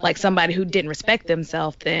time, like somebody who didn't respect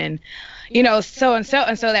themselves, then, so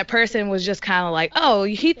that person was just kind of like, oh,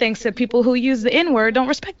 he thinks that people who use the N-word don't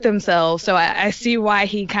respect themselves. So I see why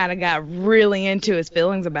he kind of got really into his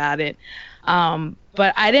feelings about it.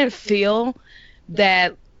 But I didn't feel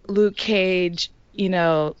that Luke Cage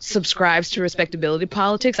subscribes to respectability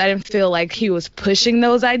politics. I didn't feel like he was pushing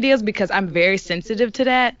those ideas, because I'm very sensitive to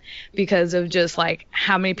that because of just like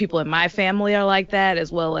how many people in my family are like that,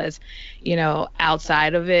 as well as,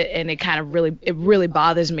 outside of it. And it really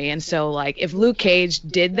bothers me. And so like if Luke Cage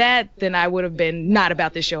did that, then I would have been not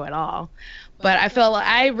about this show at all. But I felt like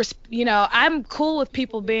I'm cool with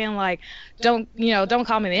people being like, don't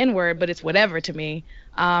call me the N-word, but it's whatever to me.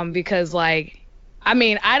 Because like, I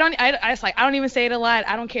mean, I don't even say it a lot.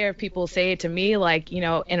 I don't care if people say it to me, like, in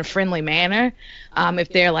a friendly manner, if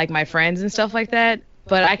they're like my friends and stuff like that.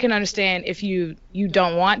 But I can understand if you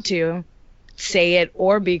don't want to say it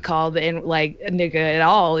or be called a nigga at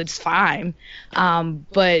all. It's fine. And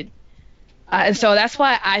so that's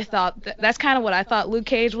why I thought that's kind of what I thought Luke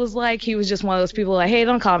Cage was like. He was just one of those people like, hey,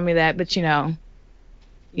 don't call me that, but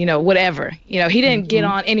whatever. He didn't get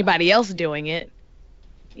on anybody else doing it.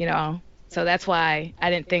 So that's why I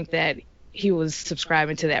didn't think that he was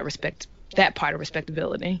subscribing to that part of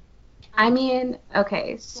respectability. I mean,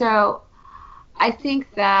 okay, so I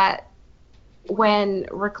think that when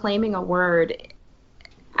reclaiming a word,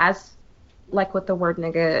 as like with the word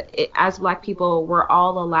nigga, as Black people, we're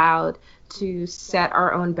all allowed to set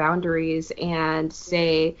our own boundaries and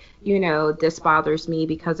say, this bothers me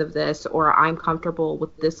because of this, or I'm comfortable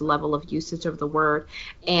with this level of usage of the word.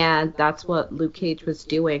 And that's what Luke Cage was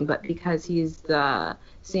doing. But because he's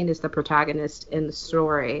seen as the protagonist in the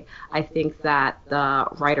story, I think that the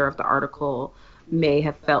writer of the article may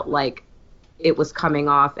have felt like it was coming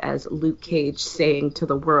off as Luke Cage saying to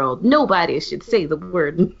the world, nobody should say the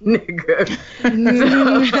word nigger.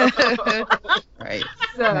 Right.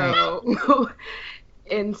 So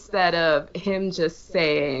instead of him just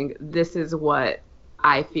saying, this is what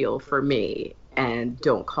I feel for me, and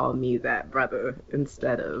don't call me that, brother,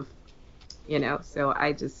 instead of, so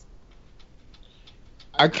I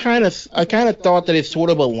kind of thought that it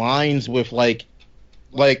sort of aligns with like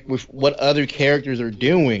with what other characters are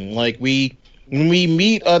doing. Like when we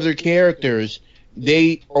meet other characters,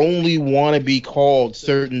 they only want to be called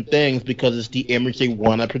certain things because it's the image they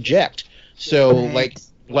want to project. So, right.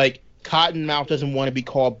 like Cottonmouth doesn't want to be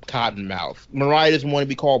called Cottonmouth. Mariah doesn't want to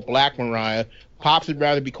be called Black Mariah. Pops would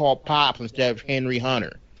rather be called Pops instead of Henry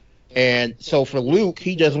Hunter. And so for Luke,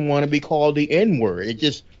 he doesn't want to be called the N-word. It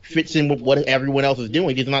just fits in with what everyone else is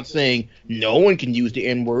doing. He's not saying no one can use the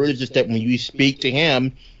N-word. It's just that when you speak to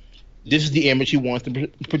him, this is the image he wants to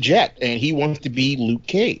project, and he wants to be Luke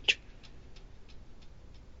Cage.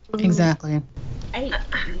 Exactly.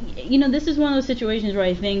 This is one of those situations where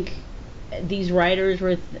I think these writers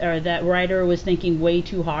or that writer was thinking way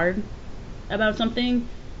too hard about something.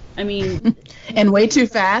 I mean, and way too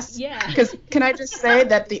fast. Yeah. Because can I just say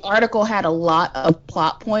that the article had a lot of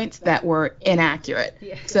plot points that were inaccurate.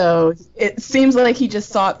 Yeah. So it seems like he just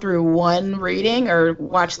saw it through one reading or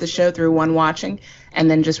watched the show through one watching,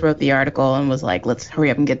 and then just wrote the article and was like, let's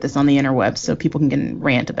hurry up and get this on the interwebs so people can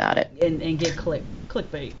rant about it. And get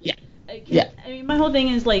clickbait. Yeah. Yeah. I mean, my whole thing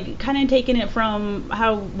is like kind of taking it from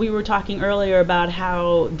how we were talking earlier about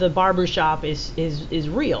how the barbershop is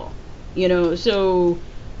real, so.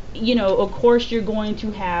 Of course you're going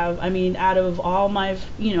to have, out of all my,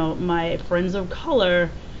 my friends of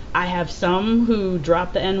color, I have some who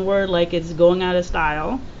drop the N-word like it's going out of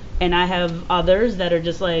style, and I have others that are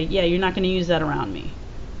just like, yeah, you're not going to use that around me,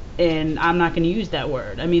 and I'm not going to use that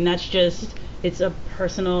word. That's just, it's a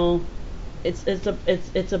personal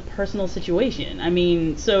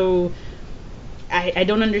situation. So I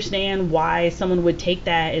don't understand why someone would take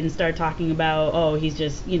that and start talking about, oh, he's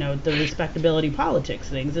just, the respectability politics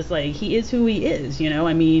things. It's like, he is who he is,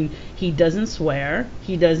 he doesn't swear,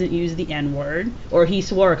 he doesn't use the N-word, or he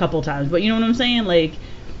swore a couple times, but you know what I'm saying? Like,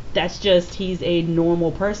 that's just, he's a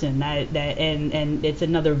normal person, and it's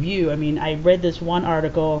another view. I read this one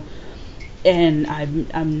article, and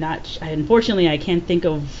unfortunately I can't think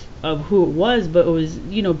of who it was, but it was,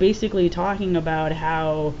 basically talking about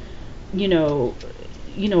how,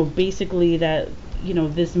 basically that,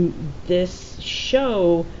 this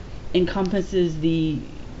show encompasses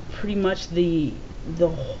pretty much the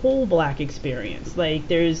whole Black experience. Like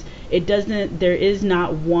there is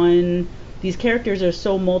not one these characters are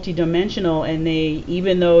so multidimensional, and they,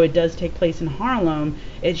 even though it does take place in Harlem,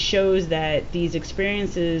 it shows that these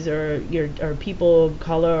experiences or people of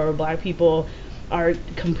color or black people are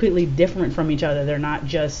completely different from each other. They're not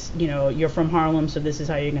just, you're from Harlem, so this is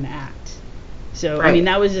how you're going to act. So, right. I mean,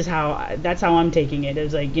 that's how I'm taking it. It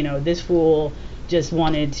was like, this fool just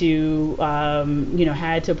wanted to,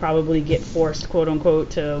 had to probably get forced, quote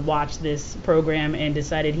unquote, to watch this program and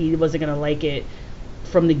decided he wasn't going to like it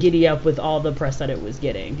from the giddy up with all the press that it was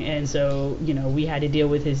getting. And so, we had to deal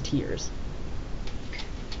with his tears.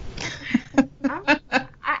 I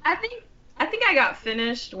think I got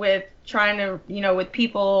finished with trying to, with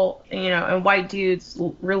people, and white dudes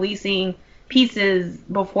releasing pieces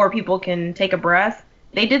before people can take a breath.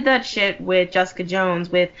 They did that shit with Jessica Jones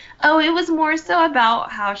with, it was more so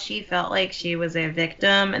about how she felt like she was a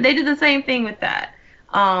victim. And they did the same thing with that.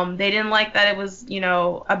 They didn't like that it was,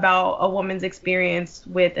 about a woman's experience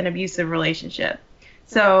with an abusive relationship.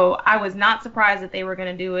 So I was not surprised that they were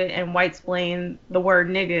going to do it and white-splain the word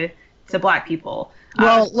nigga to black people.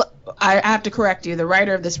 Well, I have to correct you. The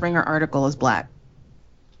writer of the Springer article is black.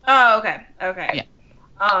 Oh, okay. Yeah.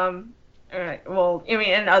 All right. Well, I mean,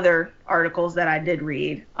 in other articles that I did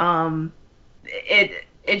read,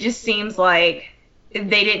 it just seems like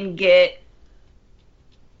they didn't get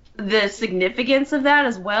the significance of that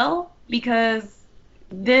as well, because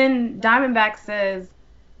then Diamondback says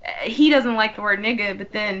he doesn't like the word nigga,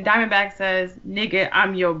 but then Diamondback says, nigga,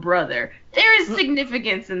 I'm your brother. There is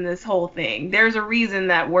significance in this whole thing. There's a reason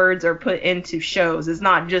that words are put into shows. It's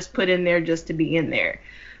not just put in there just to be in there.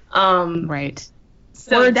 Right.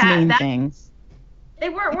 So words mean things.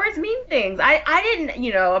 Words mean things. I didn't,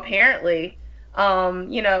 apparently,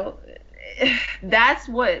 that's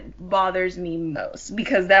what bothers me most,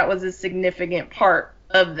 because that was a significant part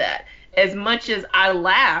of that. As much as I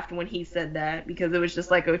laughed when he said that, because it was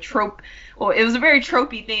just like a trope. Well, it was a very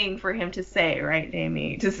tropey thing for him to say, right,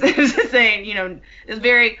 Damie? To say, it's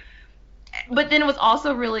very. But then it was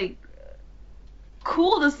also really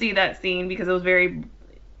cool to see that scene, because it was very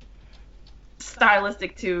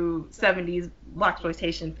stylistic to 70s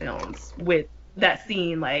blaxploitation films with that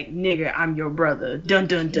scene, like, nigga, I'm your brother, dun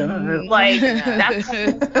dun dun. Like, that's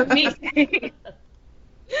me.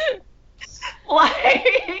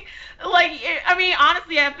 Like, I mean,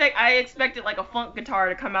 honestly, I expected like a funk guitar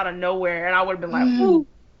to come out of nowhere, and I would have been like, ooh,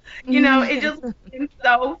 it just been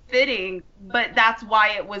so fitting. But that's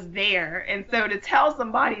why it was there. And so to tell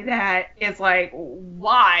somebody that is like,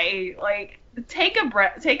 why? Like, take a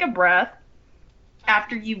breath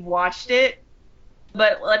after you've watched it.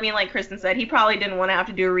 But I mean, like Kristen said, he probably didn't want to have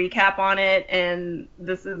to do a recap on it, and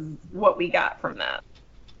this is what we got from that.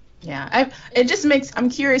 Yeah, I'm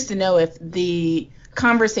curious to know if the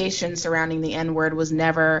conversation surrounding the N-word was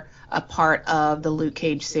never a part of the Luke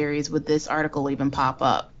Cage series. Would this article even pop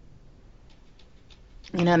up?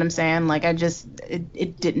 You know what I'm saying? Like,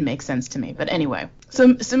 it didn't make sense to me. But anyway,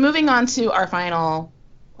 so moving on to our final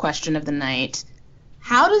question of the night.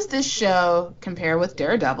 How does this show compare with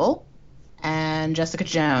Daredevil and Jessica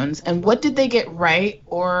Jones, and what did they get right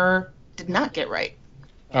or did not get right?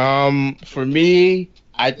 For me,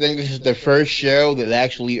 I think this is the first show that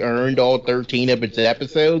actually earned all 13 of its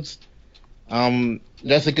episodes.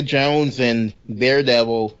 Jessica Jones and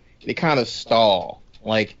Daredevil, they kind of stall.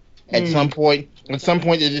 Like, at some point, they're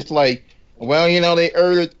just like, well, they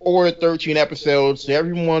ordered 13 episodes, so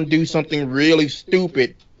everyone do something really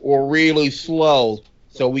stupid or really slow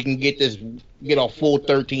so we can get a full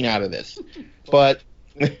 13 out of this. But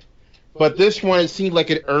this one, it seemed like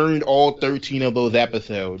it earned all 13 of those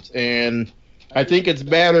episodes, and I think it's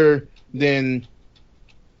better than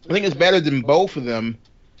both of them,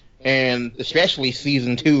 and especially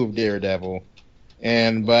season 2 of Daredevil.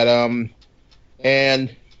 And I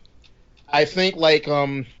think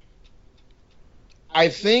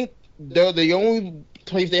the only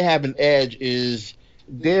place they have an edge is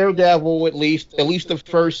Daredevil. At least the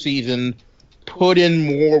first season put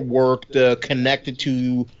in more work to connect it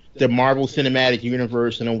to the Marvel Cinematic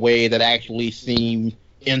Universe in a way that actually seemed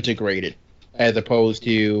integrated, as opposed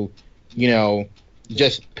to,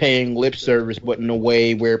 just paying lip service, but in a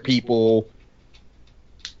way where people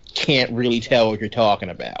can't really tell what you're talking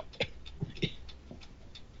about.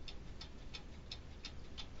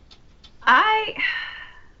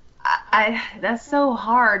 That's so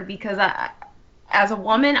hard, because as a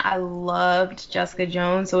woman, I loved Jessica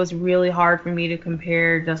Jones, so it's really hard for me to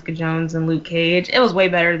compare Jessica Jones and Luke Cage. It was way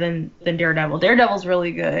better than Daredevil. Daredevil's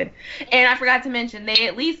really good. And I forgot to mention, they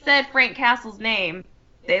at least said Frank Castle's name.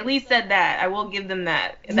 They at least said that. I will give them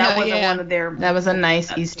that. That wasn't one of their... That was a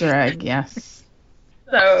nice Easter egg, yes.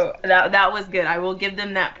 So that was good. I will give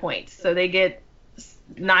them that point. So they get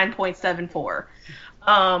 9.74.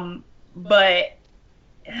 But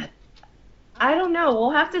I don't know.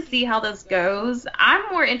 We'll have to see how this goes. I'm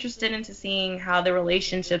more interested into seeing how the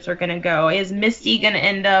relationships are going to go. Is Misty going to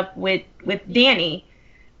end up with Danny?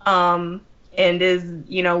 And is,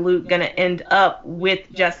 Luke going to end up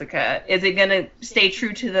with Jessica? Is it going to stay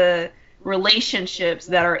true to the relationships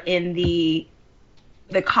that are in the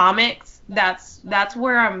comics? That's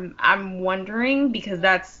where I'm wondering, because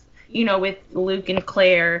that's, with Luke and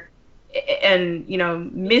Claire and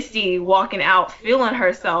Misty walking out feeling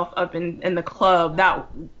herself up in the club,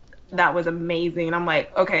 that was amazing. And I'm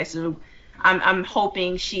like, okay, so I'm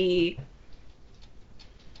hoping she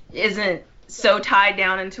isn't so tied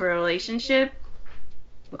down into a relationship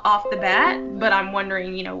off the bat, but I'm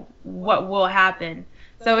wondering, what will happen.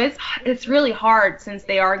 So it's really hard, since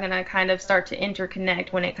they are gonna kind of start to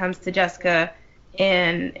interconnect when it comes to Jessica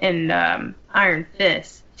and Iron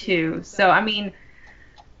Fist too. So I mean,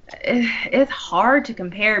 it's hard to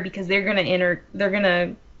compare, because they're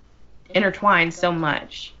gonna intertwine so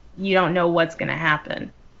much. You don't know what's gonna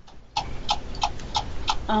happen.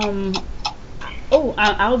 I'll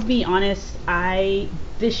be honest.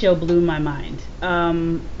 This show blew my mind.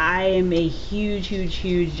 I am a huge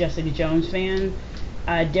Jessica Jones fan.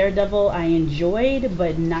 Daredevil I enjoyed,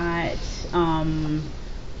 but not to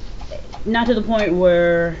the point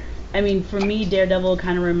where, for me, Daredevil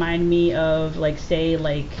kind of reminded me of, say,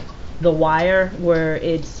 The Wire, where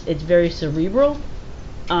it's very cerebral.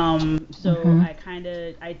 So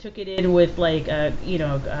I took it in with a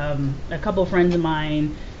couple friends of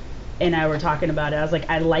mine, and I were talking about it. I was like,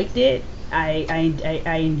 I liked it,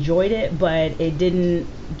 I enjoyed it, but it didn't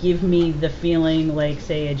give me the feeling like,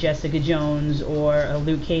 say, a Jessica Jones or a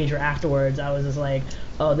Luke Cage, or afterwards I was just like,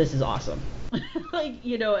 oh, this is awesome.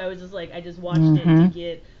 I was just like, I just watched it to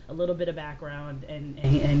get a little bit of background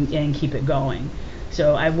and keep it going.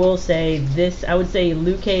 So I will say I would say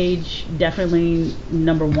Luke Cage definitely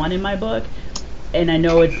number one in my book, and I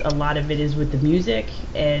know a lot of it is with the music,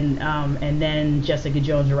 and then Jessica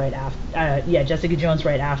Jones right after. Jessica Jones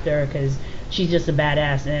right after, because she's just a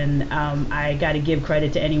badass, and I got to give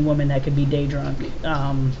credit to any woman that could be day drunk,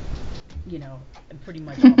 pretty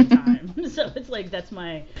much all the time. So it's like that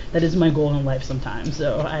is my goal in life sometimes.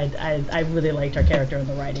 So I really liked her character and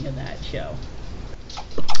the writing of that show.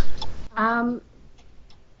 I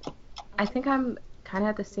think I'm kind of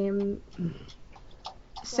at the same.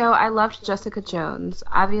 So I loved Jessica Jones.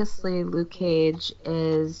 Obviously, Luke Cage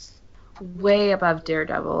is way above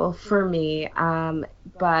Daredevil for me.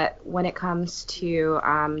 But when it comes to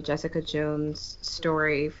Jessica Jones'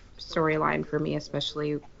 storyline for me,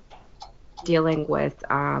 especially dealing with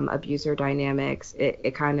abuser dynamics,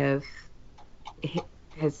 it kind of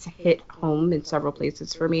has hit home in several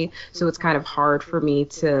places for me. So it's kind of hard for me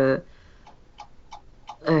to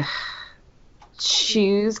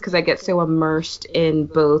choose, because I get so immersed in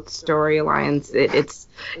both storylines. It's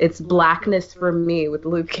blackness for me with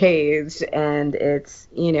Luke Cage, and it's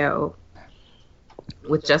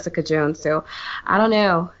with Jessica Jones. So I don't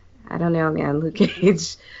know, man. Luke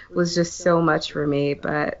Cage was just so much for me,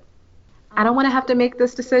 but I don't want to have to make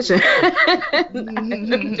this decision.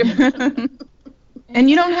 And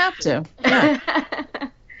you don't have to. Yeah.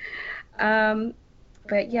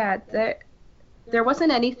 But yeah, there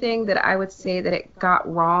wasn't anything that I would say that it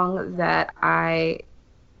got wrong that I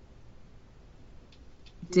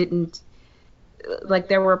didn't like.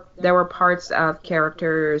 There were parts of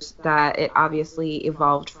characters that it obviously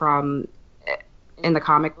evolved from in the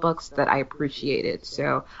comic books that I appreciated.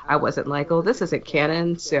 So I wasn't like, oh, this isn't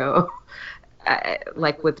canon. So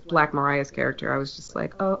like with Black Mariah's character, I was just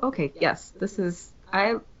like, oh, okay, yes,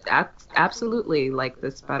 I absolutely like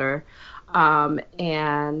this better.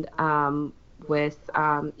 And with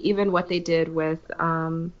even what they did with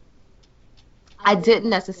I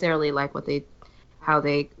didn't necessarily like how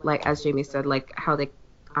they like, as Jamie said, like how they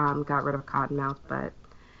got rid of Cottonmouth, but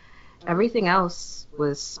everything else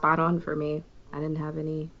was spot on for me. I didn't have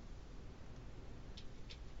any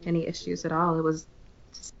issues at all. It was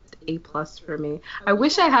just A+ for me. I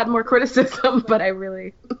wish I had more criticism, but I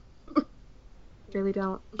really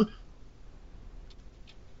don't.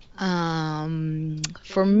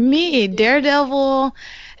 For me, Daredevil,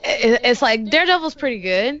 it's like Daredevil's pretty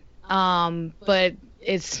good, but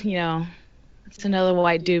it's it's another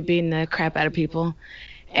white dude beating the crap out of people,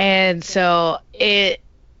 and so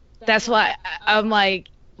that's why I'm like,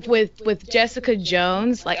 with Jessica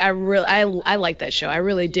Jones, like I like that show. I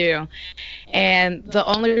really do. And the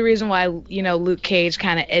only reason why, Luke Cage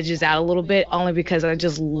kind of edges out a little bit, only because I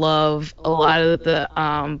just love a lot of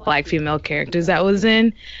the black female characters that was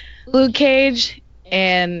in Luke Cage.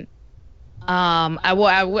 And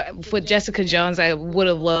with Jessica Jones, I would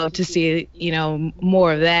have loved to see,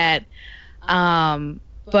 more of that.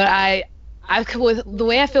 But with the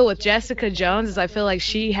way I feel with Jessica Jones is I feel like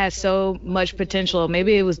she has so much potential.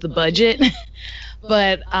 Maybe it was the budget,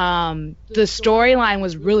 but the storyline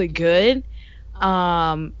was really good.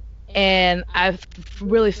 And I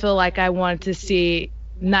really feel like I wanted to see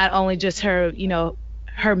not only just her,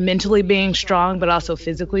 her mentally being strong, but also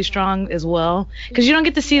physically strong as well. Because you don't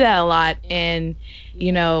get to see that a lot in,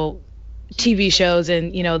 TV shows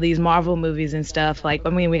and, these Marvel movies and stuff. Like, I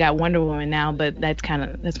mean, we got Wonder Woman now, but that's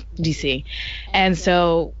DC. And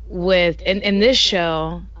so in this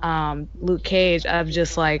show, Luke Cage,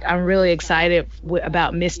 I'm really excited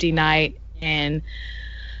about Misty Knight and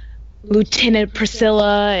Lieutenant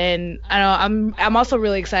Priscilla, and I'm also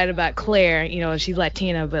really excited about Claire. She's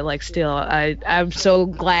Latina, but like still, I'm so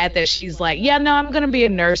glad that she's like, yeah, no, I'm gonna be a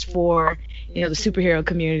nurse for the superhero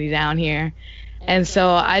community down here. And so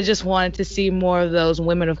I just wanted to see more of those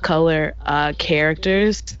women of color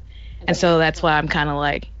characters, and so that's why I'm kind of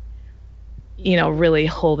like, really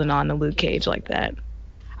holding on to Luke Cage like that.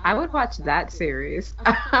 I would watch that series.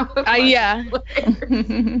 Yeah.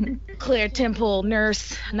 Claire Temple,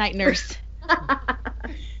 night nurse.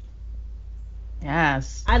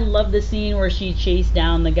 Yes. I love the scene where she chased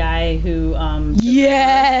down the guy who.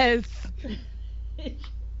 Yes.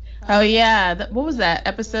 Oh yeah. What was that?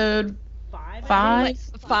 Episode 5?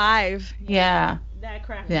 5. Yeah. That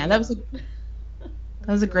cracked. Yeah, that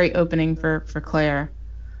was a great opening for Claire.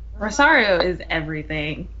 Rosario is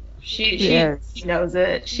everything. She knows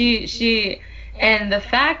it. She and the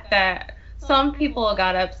fact that some people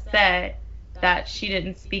got upset that she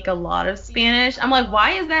didn't speak a lot of Spanish. I'm like,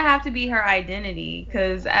 why does that have to be her identity?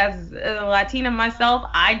 Because as a Latina myself,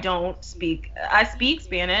 I speak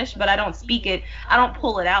Spanish, but I don't speak it. I don't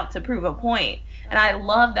pull it out to prove a point. And I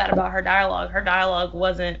love that about her dialogue. Her dialogue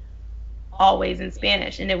wasn't always in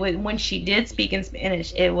Spanish, and it was when she did speak in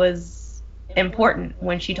Spanish, it was important.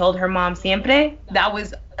 When she told her mom siempre,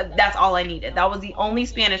 that's all I needed. That was the only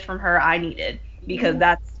Spanish from her I needed, because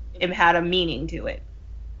it had a meaning to it.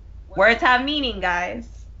 Words have meaning, guys.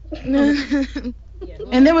 And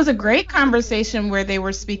there was a great conversation where they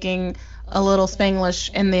were speaking a little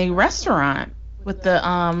Spanglish in the restaurant with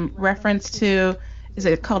the reference to, is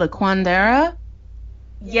it called a cuandera?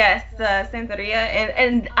 Yes, Santeria,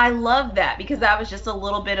 and I love that, because that was just a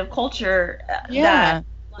little bit of culture that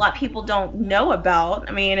a lot of people don't know about.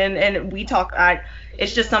 I mean, and we talk.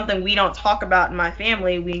 It's just something we don't talk about in my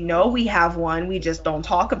family. We know we have one, we just don't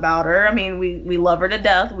talk about her. I mean, we love her to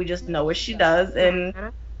death. We just know what she does,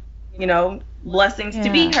 and blessings to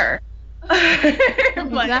be her.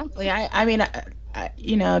 Exactly. I mean,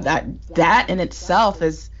 that in itself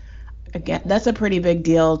is. Again, that's a pretty big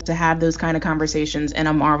deal to have those kind of conversations in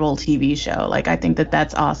a Marvel TV show. Like, I think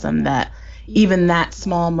that's awesome that even that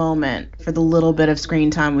small moment for the little bit of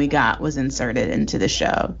screen time we got was inserted into the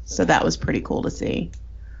show. So that was pretty cool to see.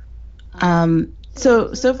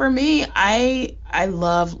 So for me, I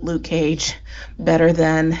love Luke Cage better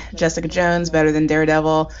than Jessica Jones, better than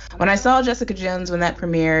Daredevil. When I saw Jessica Jones when that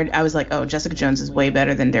premiered, I was like, oh, Jessica Jones is way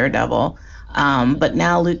better than Daredevil. But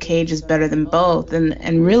now Luke Cage is better than both.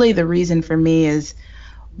 And really the reason for me is,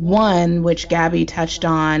 one, which Gabby touched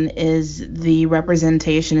on, is the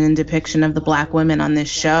representation and depiction of the black women on this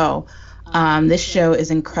show. This show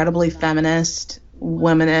is incredibly feminist,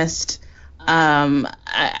 womanist.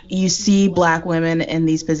 You see black women in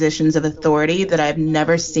these positions of authority that I've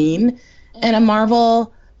never seen in a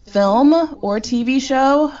Marvel film or TV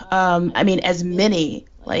show. I mean, as many.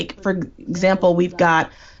 Like, for example, we've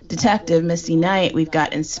got Detective Misty Knight, we've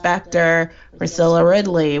got Inspector Priscilla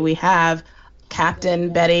Ridley, we have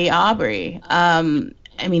Captain Betty Aubrey. I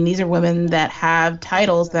mean, these are women that have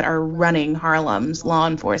titles that are running Harlem's law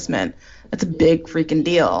enforcement. That's a big freaking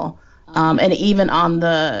deal. And even on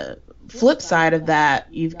the flip side of that,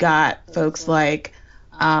 you've got folks like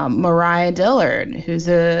Mariah Dillard, who's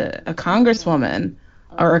a congresswoman,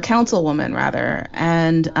 or a councilwoman rather,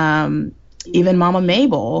 and even Mama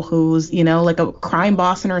Mabel, who's, like a crime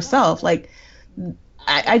boss in herself. Like,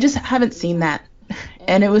 I just haven't seen that.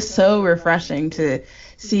 And it was so refreshing to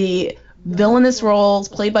see villainous roles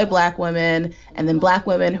played by black women, and then black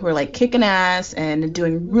women who are like kicking ass and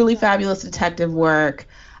doing really fabulous detective work.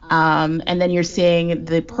 And then you're seeing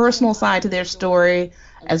the personal side to their story,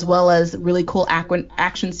 as well as really cool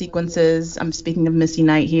action sequences. I'm speaking of Misty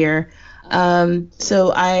Knight here.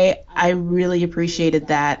 So I really appreciated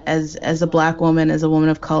that as a Black woman, as a woman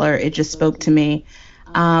of color. It just spoke to me.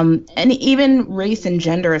 And even race and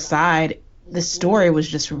gender aside, the story was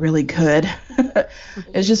just really good. It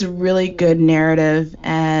was just a really good narrative,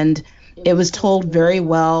 and it was told very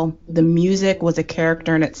well. The music was a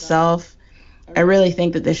character in itself. I really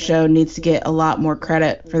think that this show needs to get a lot more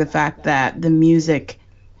credit for the fact that the music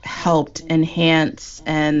helped enhance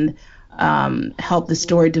and help the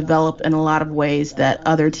story develop in a lot of ways that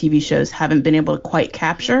other TV shows haven't been able to quite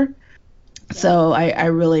capture. So I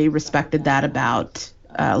really respected that about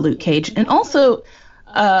Luke Cage. And also,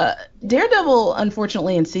 Daredevil,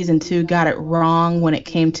 unfortunately, in season 2 got it wrong when it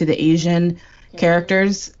came to the Asian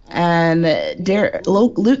characters. And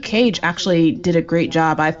Luke Cage actually did a great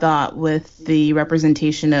job, I thought, with the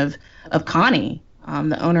representation of Connie,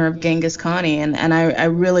 the owner of Genghis Connie. And I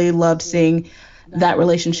really loved seeing that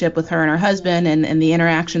relationship with her and her husband, and the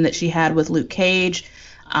interaction that she had with Luke Cage.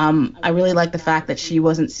 I really like the fact that she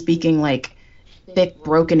wasn't speaking like thick,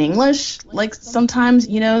 broken English, like sometimes,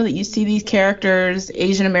 that you see these characters,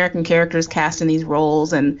 Asian American characters, cast in these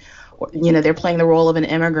roles, and they're playing the role of an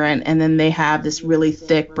immigrant, and then they have this really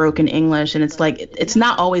thick, broken English, and it's like it's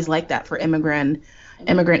not always like that for immigrant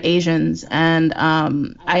Asians, and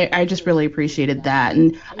I just really appreciated that.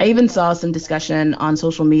 And I even saw some discussion on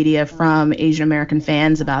social media from Asian American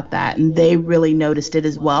fans about that, and they really noticed it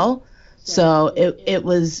as well. So it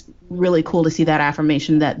was really cool to see that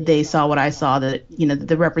affirmation that they saw what I saw, that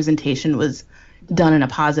the representation was done in a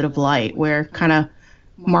positive light, where kind of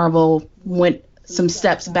Marvel went some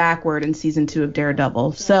steps backward in season 2 of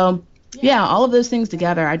Daredevil. So yeah, all of those things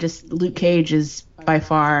together, Luke Cage is by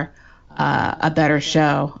far a better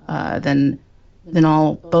show than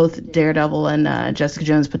both Daredevil and Jessica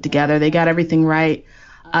Jones put together. They got everything right.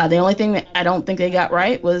 The only thing that I don't think they got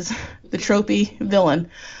right was the tropey villain.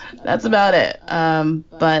 That's about it.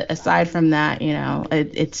 But aside from that,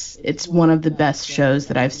 it's one of the best shows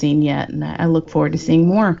that I've seen yet, and I look forward to seeing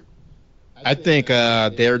more. I think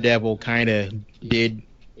Daredevil kind of did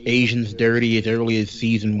Asians dirty as early as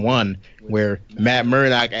season 1, where Matt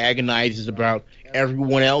Murdock agonizes about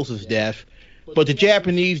everyone else's death, but the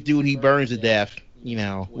Japanese dude he burns to death,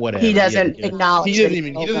 whatever. He doesn't acknowledge. He doesn't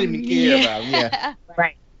even care about him. Yeah.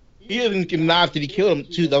 Right. He doesn't acknowledge that he killed him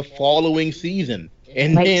to the following season,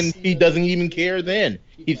 and then he doesn't even care then.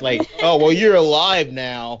 He's like, oh, well, you're alive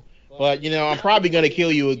now, but, I'm probably going to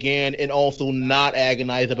kill you again and also not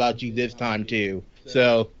agonize about you this time, too.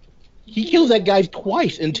 So he kills that guy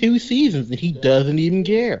twice in 2 seasons, and he doesn't even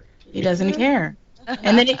care. He doesn't care.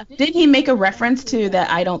 And then didn't he make a reference to that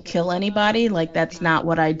I don't kill anybody? Like, that's not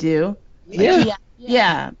what I do.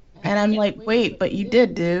 Yeah. And I'm like, wait, but you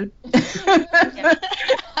did, dude.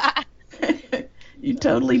 You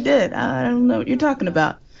totally did. I don't know what you're talking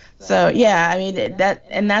about. So, yeah, I mean,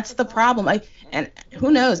 that's the problem. And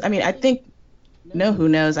who knows? I mean, who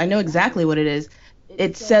knows? I know exactly what it is.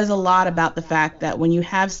 It says a lot about the fact that when you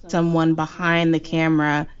have someone behind the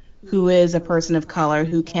camera who is a person of color,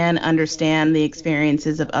 who can understand the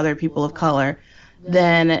experiences of other people of color,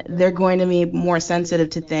 then they're going to be more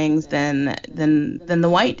sensitive to things than the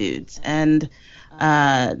white dudes. And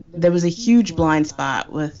there was a huge blind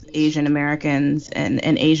spot with Asian Americans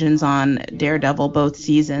and Asians on Daredevil both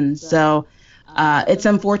seasons. So it's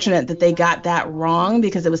unfortunate that they got that wrong,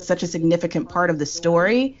 because it was such a significant part of the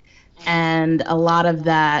story. And a lot of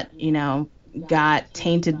that, got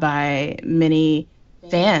tainted by many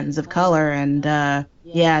fans of color. And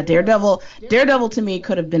Daredevil to me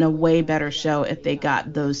could have been a way better show if they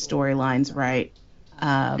got those storylines right.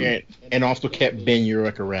 And also kept Ben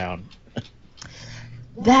Urich around.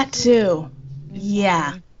 That too.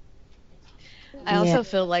 Yeah. I also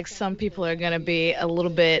feel like some people are going to be a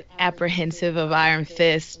little bit apprehensive of Iron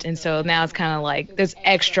Fist, and so now it's kind of like there's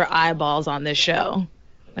extra eyeballs on this show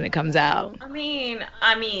when it comes out. I mean,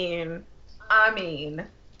 are we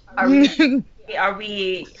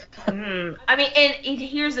and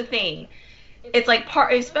here's the thing. It's like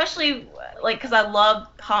especially like, because I love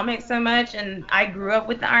comics so much, and I grew up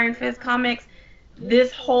with the Iron Fist comics.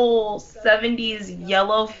 This whole 70s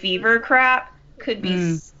yellow fever crap could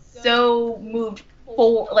be so moved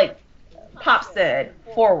forward, like Pop said,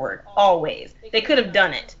 forward, always. They could have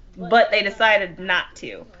done it, but they decided not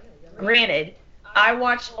to. Granted, I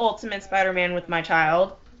watched Ultimate Spider-Man with my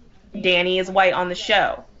child. Danny is white on the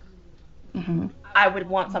show. Mm-hmm. I would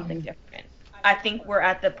want something different. I think we're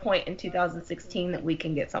at the point in 2016 that we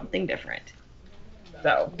can get something different.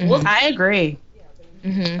 So, I agree.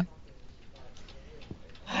 Mm-hmm.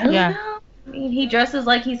 I don't Yeah. know. I mean, he dresses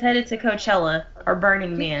like he's headed to Coachella or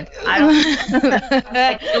Burning Man. I don't I'm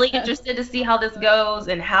like really interested to see how this goes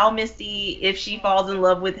and how Misty, if she falls in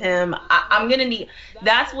love with him. I'm gonna need.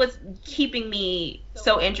 That's what's keeping me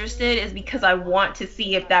so interested, is because I want to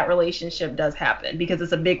see if that relationship does happen, because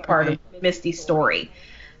it's a big part of Misty's story.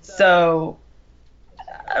 So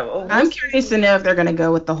I'm curious to know if they're going to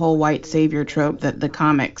go with the whole white savior trope that the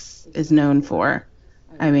comics is known for.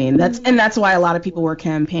 I mean, that's why a lot of people were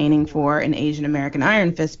campaigning for an Asian American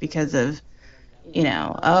Iron Fist, because of,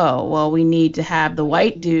 oh, well, we need to have the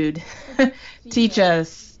white dude teach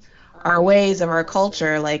us our ways of our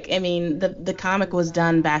culture. Like, I mean, the comic was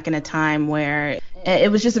done back in a time where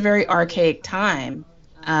it was just a very archaic time.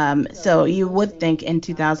 So you would think in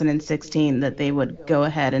 2016 that they would go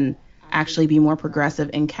ahead and actually be more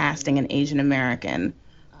progressive in casting an Asian American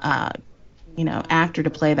actor to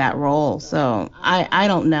play that role. So I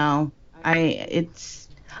don't know.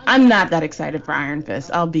 I'm not that excited for Iron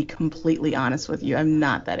Fist. I'll be completely honest with you. I'm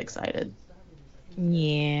not that excited.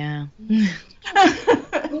 Yeah.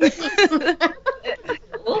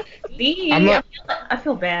 we'll see. I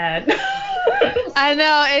feel bad. I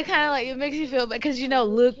know, it kind of like, it makes you feel bad because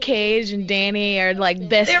Luke Cage and Danny are like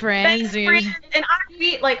best friends. And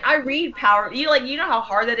I read Power. You know how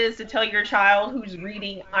hard that is to tell your child who's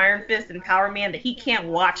reading Iron Fist and Power Man that he can't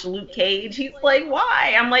watch Luke Cage. He's like,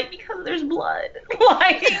 why? I'm like, because there's blood.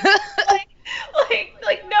 like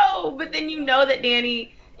no. But then that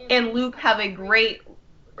Danny and Luke have a great,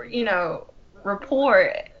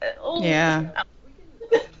 rapport. Yeah.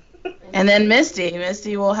 And then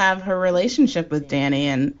Misty will have her relationship with Danny,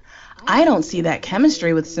 and I don't see that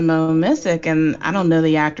chemistry with Simone Missick, and I don't know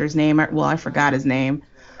the actor's name. Well, I forgot his name,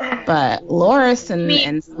 but Loris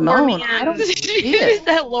and Simone, I don't see it. Is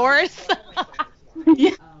that Loris?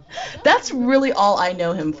 Yeah, that's really all I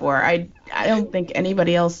know him for. I don't think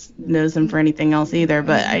anybody else knows him for anything else either,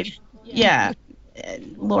 but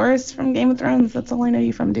Loris from Game of Thrones, that's all I know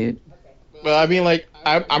you from, dude. Well, I mean, like,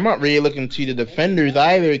 I'm not really looking to the Defenders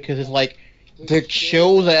either, because it's like the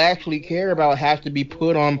shows I actually care about have to be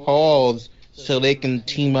put on pause so they can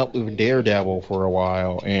team up with Daredevil for a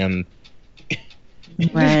while, and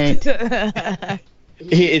right.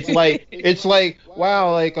 it's like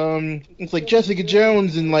wow, like it's like Jessica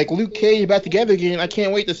Jones and like Luke Cage back together again. I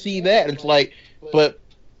can't wait to see that. And it's like, but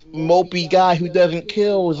mopey guy who doesn't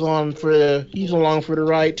kill is he's along for the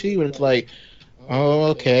ride too, and it's like, oh,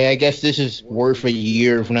 okay, I guess this is worth a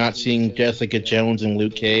year of not seeing Jessica Jones and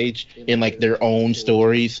Luke Cage in, like, their own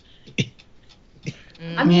stories.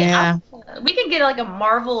 I mean, yeah. We could get, like, a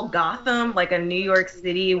Marvel Gotham, like a New York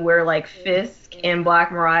City where, like, Fisk and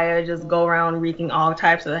Black Mariah just go around wreaking all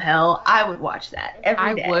types of hell. I would watch that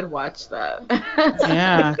every day. I would watch that.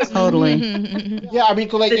 Yeah, totally. Yeah, I mean,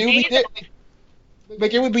 like,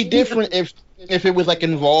 it would be different if it was, like,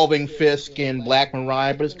 involving Fisk and Black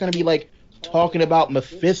Mariah, but it's going to be, like, talking about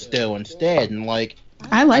Mephisto instead, and like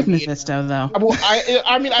I like Mephisto though. Well,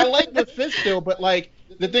 I like Mephisto, but like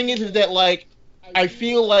the thing is that like I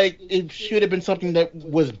feel like it should have been something that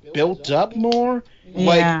was built up more.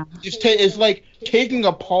 Yeah. Like it's like taking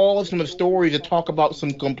a pause from the story to talk about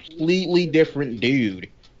some completely different dude.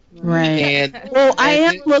 Right. And well, I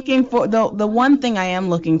am looking for the one thing I am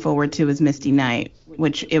looking forward to is Misty Knight,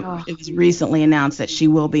 which it was recently announced that she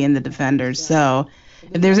will be in the Defenders. So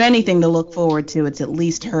if there's anything to look forward to, it's at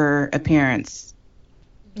least her appearance.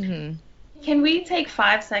 Mm-hmm. Can we take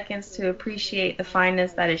 5 seconds to appreciate the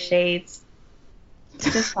fineness that is Shades?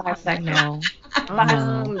 Just 5 seconds.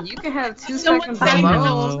 No. You can have 2 Someone seconds say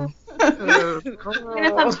alone. You can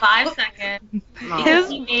have 5 seconds. Because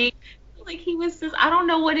he made, like, he was just, I don't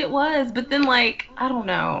know what it was, but then, like, I don't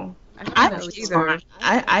know. I think he's fine.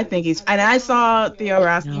 I think he's, and I saw Theo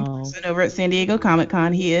Rasmussen over at San Diego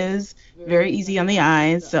Comic-Con. He is very easy on the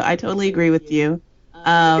eyes, so I totally agree with you.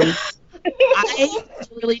 I was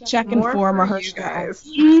really checking for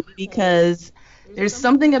Mahershala because there's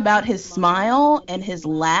something about his smile and his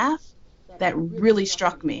laugh that really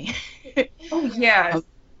struck me. Oh, yeah.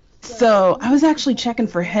 So I was actually checking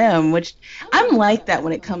for him, which I'm like that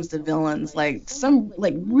when it comes to villains. Like some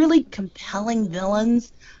like really compelling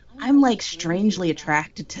villains, I'm like strangely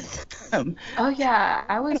attracted to them. Oh yeah,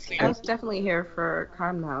 I was definitely here for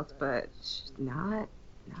Cottonmouth, but not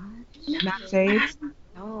Shades.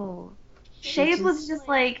 No. Shades was just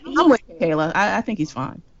like, I'm with you, Kayla. I think he's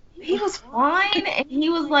fine. He was fine, and he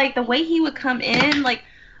was like, the way he would come in, like,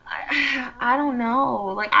 I don't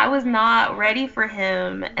know, like, I was not ready for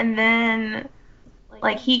him, and then,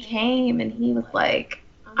 like, he came, and he was like,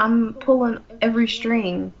 I'm pulling every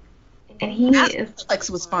string, and he is... Alex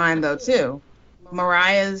was fine, though, too.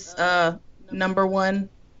 Mariah's number one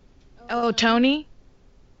Oh, Tony?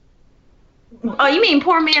 Oh, you mean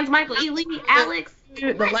poor man's Michael E. Lee, Alex?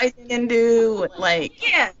 The light skinned dude, like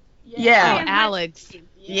Yeah. yeah, Oh, Alex.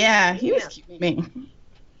 yeah, he was cute to me.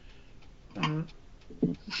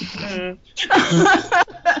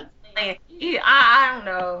 I don't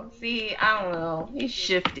know. See, I don't know. He's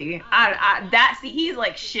shifty. He's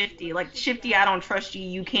like shifty. Like shifty, I don't trust you.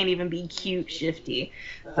 You can't even be cute shifty.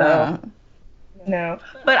 So no.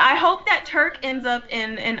 But I hope that Turk ends up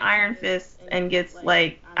in Iron Fist and gets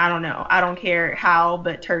like, I don't know. I don't care how,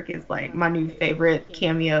 but Turk is like my new favorite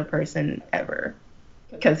cameo person ever.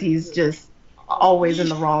 Because he's just always in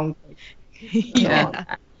the wrong. Yeah.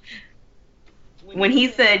 When he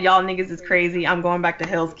said, y'all niggas is crazy, I'm going back to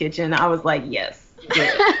Hell's Kitchen, I was like, yes.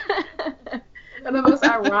 And the most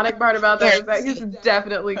ironic part about that is that he's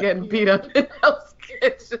definitely getting beat up in Hell's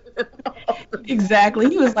Kitchen. Exactly.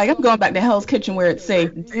 He was like, I'm going back to Hell's Kitchen where it's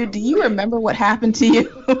safe. Dude, do you remember what happened to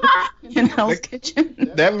you in Hell's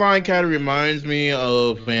Kitchen? That line kind of reminds me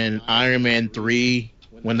of in Iron Man 3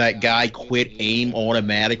 when that guy quit AIM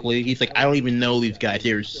automatically. He's like, I don't even know these guys.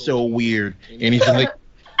 They're so weird. And he's like...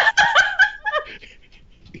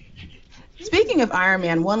 Speaking of Iron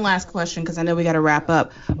Man, one last question because I know we got to wrap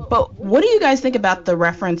up. But what do you guys think about the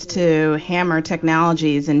reference to Hammer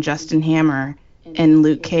Technologies and Justin Hammer and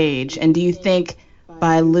Luke Cage? And do you think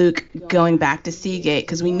by Luke going back to Seagate,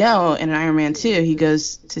 because we know in Iron Man 2 he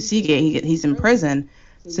goes to Seagate, he's in prison.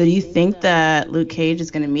 So do you think that Luke Cage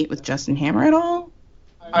is going to meet with Justin Hammer at all?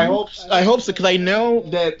 I hope so, because I know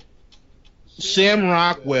that Sam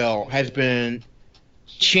Rockwell has been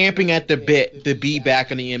champing at the bit to be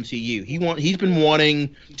back in the MCU. He's been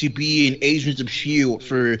wanting to be in Agents of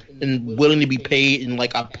S.H.I.E.L.D. and willing to be paid in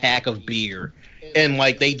like a pack of beer, and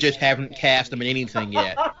like they just haven't cast him in anything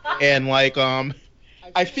yet. And like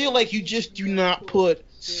I feel like you just do not put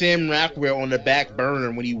Sam Rockwell on the back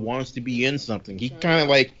burner when he wants to be in something. He kind of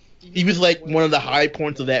like he was like one of the high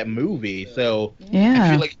points of that movie. So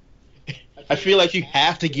yeah, I feel like you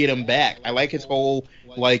have to get him back. I like his whole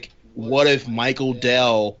like, what if Michael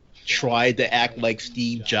Dell tried to act like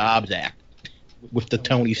Steve Jobs act with the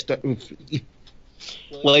Tony Stark?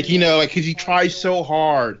 Like, you know, like, because he tries so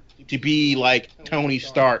hard to be like Tony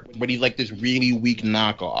Stark, but he's like this really weak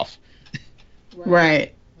knockoff.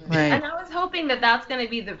 Right. And I was hoping that that's going to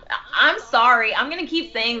be I'm sorry, I'm going to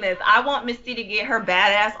keep saying this. I want Misty to get her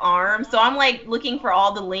badass arm, so I'm like looking for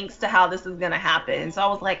all the links to how this is going to happen. So I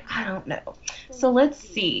was like, I don't know. So let's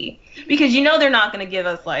see. Because you know they're not going to give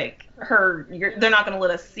us like they're not going to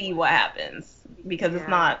let us see what happens because it's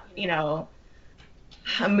not, you know,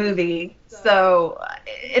 a movie. So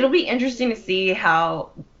it'll be interesting to see how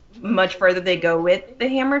much further they go with the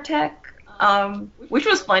Hammer tech. Which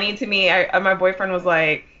was funny to me. My boyfriend was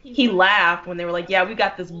like, he laughed when they were like, yeah, we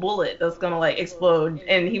got this bullet that's gonna like explode,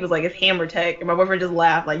 and he was like, it's Hammer tech, and my boyfriend just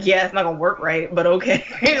laughed like, yeah, it's not gonna work right, but okay.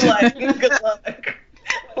 Like, good luck.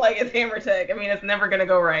 Like, it's Hammer tech. I mean, it's never gonna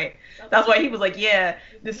go right. That's why he was like, yeah,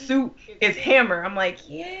 the suit is Hammer. I'm like,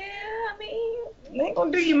 yeah, I mean, it ain't gonna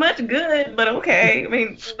do you much good, but okay. I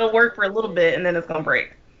mean, it'll work for a little bit, and then it's gonna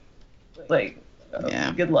break. Like,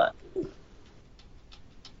 yeah, good luck.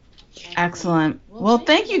 Excellent. Well,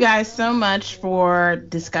 thank you guys so much for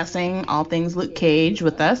discussing all things Luke Cage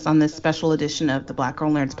with us on this special edition of the Black Girl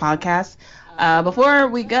Nerds podcast. Before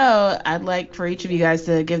we go, I'd like for each of you guys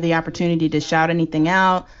to give the opportunity to shout anything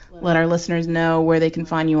out, let our listeners know where they can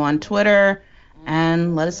find you on Twitter,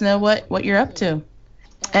 and let us know what you're up to.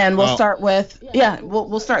 And we'll start with,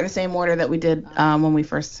 we'll start in the same order that we did when we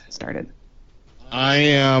first started. I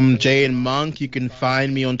am JN Monk. You can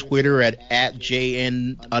find me on Twitter at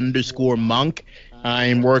JN_Monk.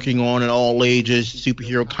 I'm working on an all-ages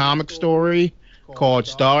superhero comic story called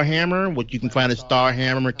Starhammer, which you can find at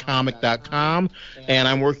starhammercomic.com. And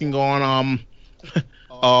I'm working on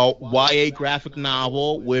a YA graphic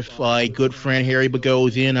novel with a good friend Harry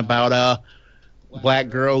Bogosian about a black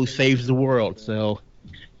girl who saves the world. So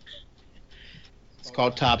it's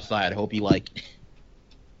called Topside. I hope you like it.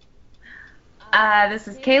 This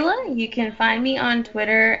is Kayla. You can find me on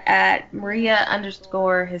Twitter at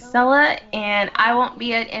Maria_Hisela, and I won't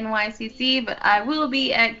be at NYCC, but I will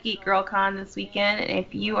be at Geek Girl Con this weekend. And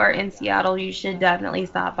if you are in Seattle, you should definitely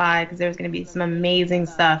stop by because there's going to be some amazing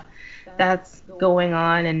stuff that's going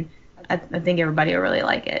on, and I think everybody will really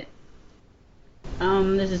like it.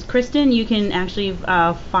 This is Kristen. You can actually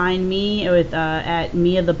find me with at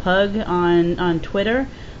Mia the Pug on Twitter.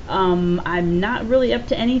 I'm not really up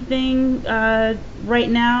to anything right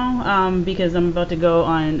now because I'm about to go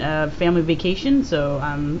on a family vacation, so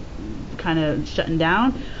I'm kind of shutting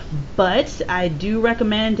down. But I do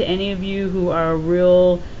recommend to any of you who are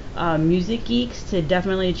real music geeks to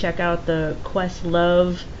definitely check out the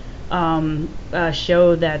Questlove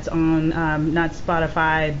show that's on not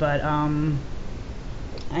Spotify, but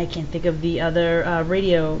I can't think of the other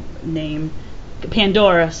radio name.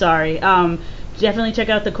 Pandora, sorry. Definitely check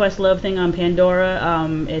out the Questlove thing on Pandora.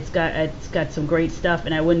 It's got some great stuff,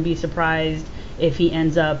 and I wouldn't be surprised if he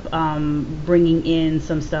ends up bringing in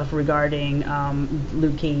some stuff regarding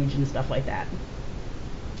Luke Cage and stuff like that.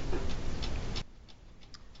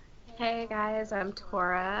 Hey guys, I'm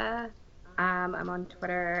Tora. I'm on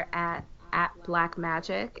Twitter at Black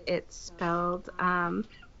Magic. It's spelled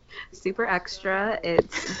super extra.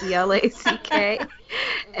 It's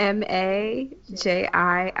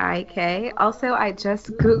BLACKMAJIIK. Also, I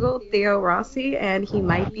just Googled Theo Rossi, and he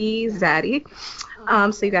might be Zaddy.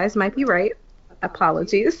 So you guys might be right.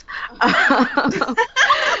 Apologies.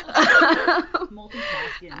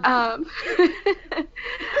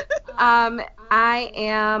 I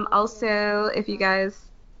am also, if you guys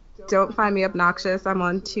don't find me obnoxious, I'm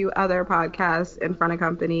on 2 other podcasts in front of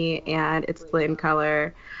company, and it's Split in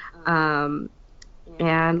Color. And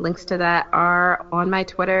links to that are on my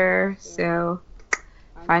Twitter, so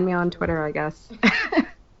find me on Twitter, I guess.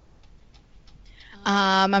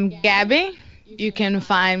 I'm Gabby. You can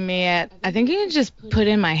find me at, I think you can just put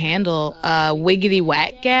in my handle, Wiggity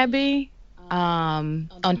Whack Gabby, on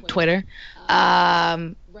Twitter.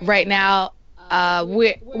 Right now,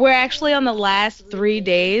 we're actually on the last 3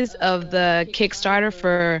 days of the Kickstarter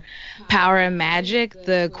for Power and Magic,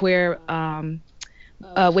 the queer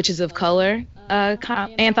Witches of Color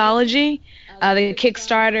anthology. The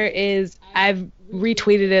Kickstarter is, I've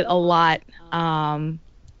retweeted it a lot.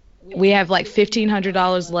 We have like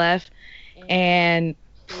 $1,500 left, and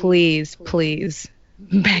please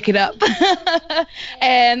back it up.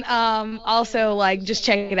 And also, like, just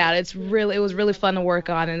check it out. It was really fun to work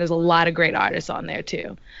on, and there's a lot of great artists on there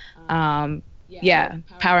too. Yeah,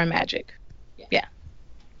 Power and Magic. Yeah.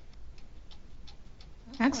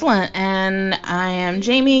 Excellent. And I am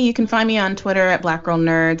Jamie. You can find me on Twitter at Black Girl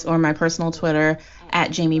Nerds, or my personal Twitter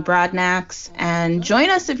at Jamie Broadnax. And join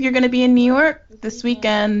us if you're going to be in New York this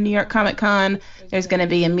weekend, New York Comic Con. There's going to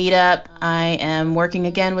be a meetup. I am working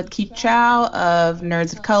again with Keith Chow of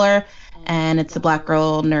Nerds of Color, and it's the Black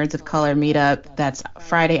Girl Nerds of Color meetup. That's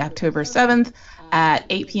Friday, October 7th at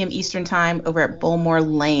 8 p.m. Eastern Time over at Bullmore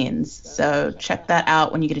Lanes. So check that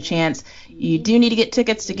out when you get a chance. You do need to get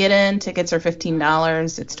tickets to get in. Tickets are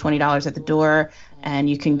 $15. It's $20 at the door. And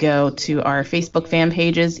you can go to our Facebook fan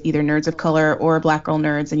pages, either Nerds of Color or Black Girl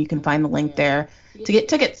Nerds, and you can find the link there to get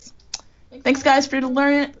tickets. Thanks, guys, thank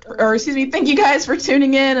you guys for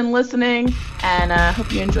tuning in and listening, and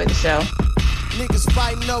hope you enjoyed the show. Niggas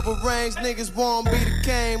fighting over rings, niggas won't be the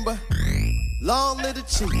king, but long live the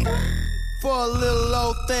chief. For a little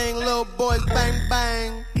old thing, little boys bang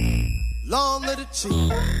bang. Long live the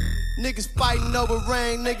chief. Niggas fighting over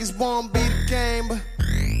ring, niggas won't be the king, but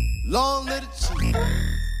long live the chief.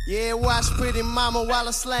 Yeah, watch pretty mama while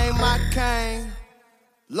I slay my cane.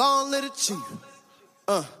 Long live the chief.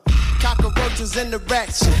 Cockroaches in the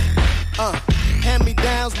ratchet.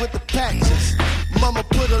 Hand-me-downs with the patches. Mama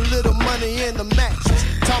put a little money in the mattress.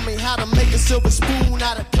 Taught me how to make a silver spoon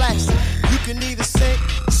out of plastic. You can either sink,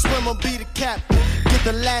 swim, or be the captain. Get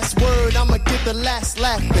the last word, I'ma get the last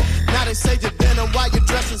laughing. Now they say you're dinner while you're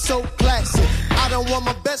dressing so classy. I don't want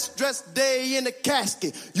my best dressed day in a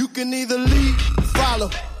casket. You can either lead, follow,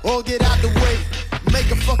 or get out the way. Make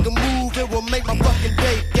a fucking move, it will make my fucking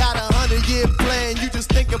day. Got 100-year plan, you just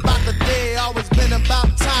think about the day. Always been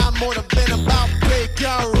about time, more than been about pay.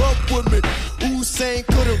 Y'all up with me, Usain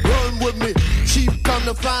could've run with me. Chief come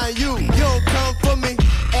to find you, you don't come for me.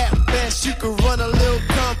 At best, you could run a little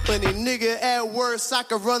company. Nigga, at worst, I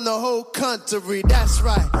could run the whole country. That's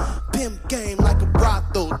right, pimp game like a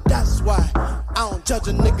brothel. That's why I don't judge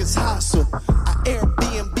a nigga's hustle. I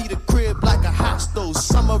Airbnb the crib like a hostel.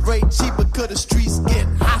 Summer rate cheaper, cause the streets get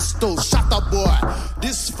hostile. Shut up, boy.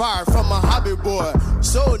 This is fire from a hobby boy.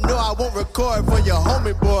 So no, I won't record for your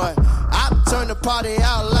homie boy. I turn the party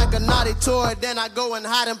out like a naughty toy. Then I go and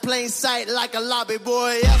hide in plain sight like a lobby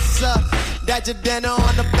boy. Yes, sir. That your dinner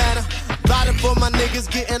on the banner. Riding for my niggas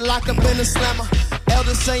getting locked up in a slammer.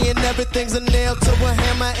 Elders saying everything's a nail to a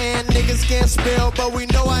hammer. And niggas can't spell, but we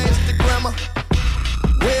know our Instagrammer.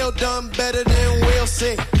 Well done, better than well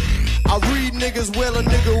said. I read niggas well, a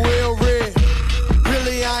nigga well read.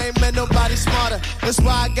 Really, I ain't met nobody smarter. That's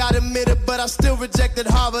why I got admitted, but I still rejected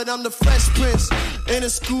Harvard. I'm the Fresh Prince in a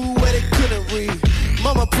school where they couldn't read.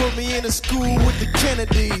 Mama put me in a school with the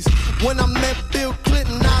Kennedys. When I met Bill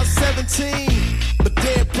Clinton, I was 17. But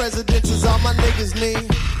dead presidents is all my niggas need.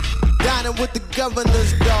 Dining with the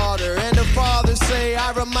governor's daughter, and the father say,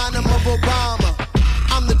 I remind him of Obama.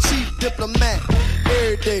 I'm the chief diplomat,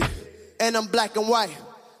 every day, and I'm black and white.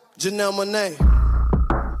 Janelle Monáe.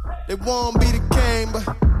 They won't be the king, but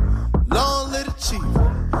long live the chief.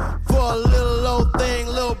 For a little old thing,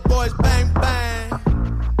 little boys bang bang.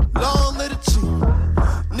 Long live the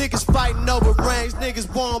chief. Niggas fighting over rings,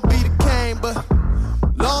 niggas won't be the king, but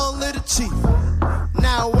long live the chief.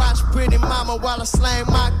 Now watch pretty mama while I slang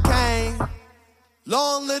my cane.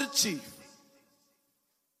 Long live the chief.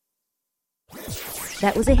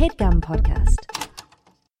 That was a HeadGum podcast.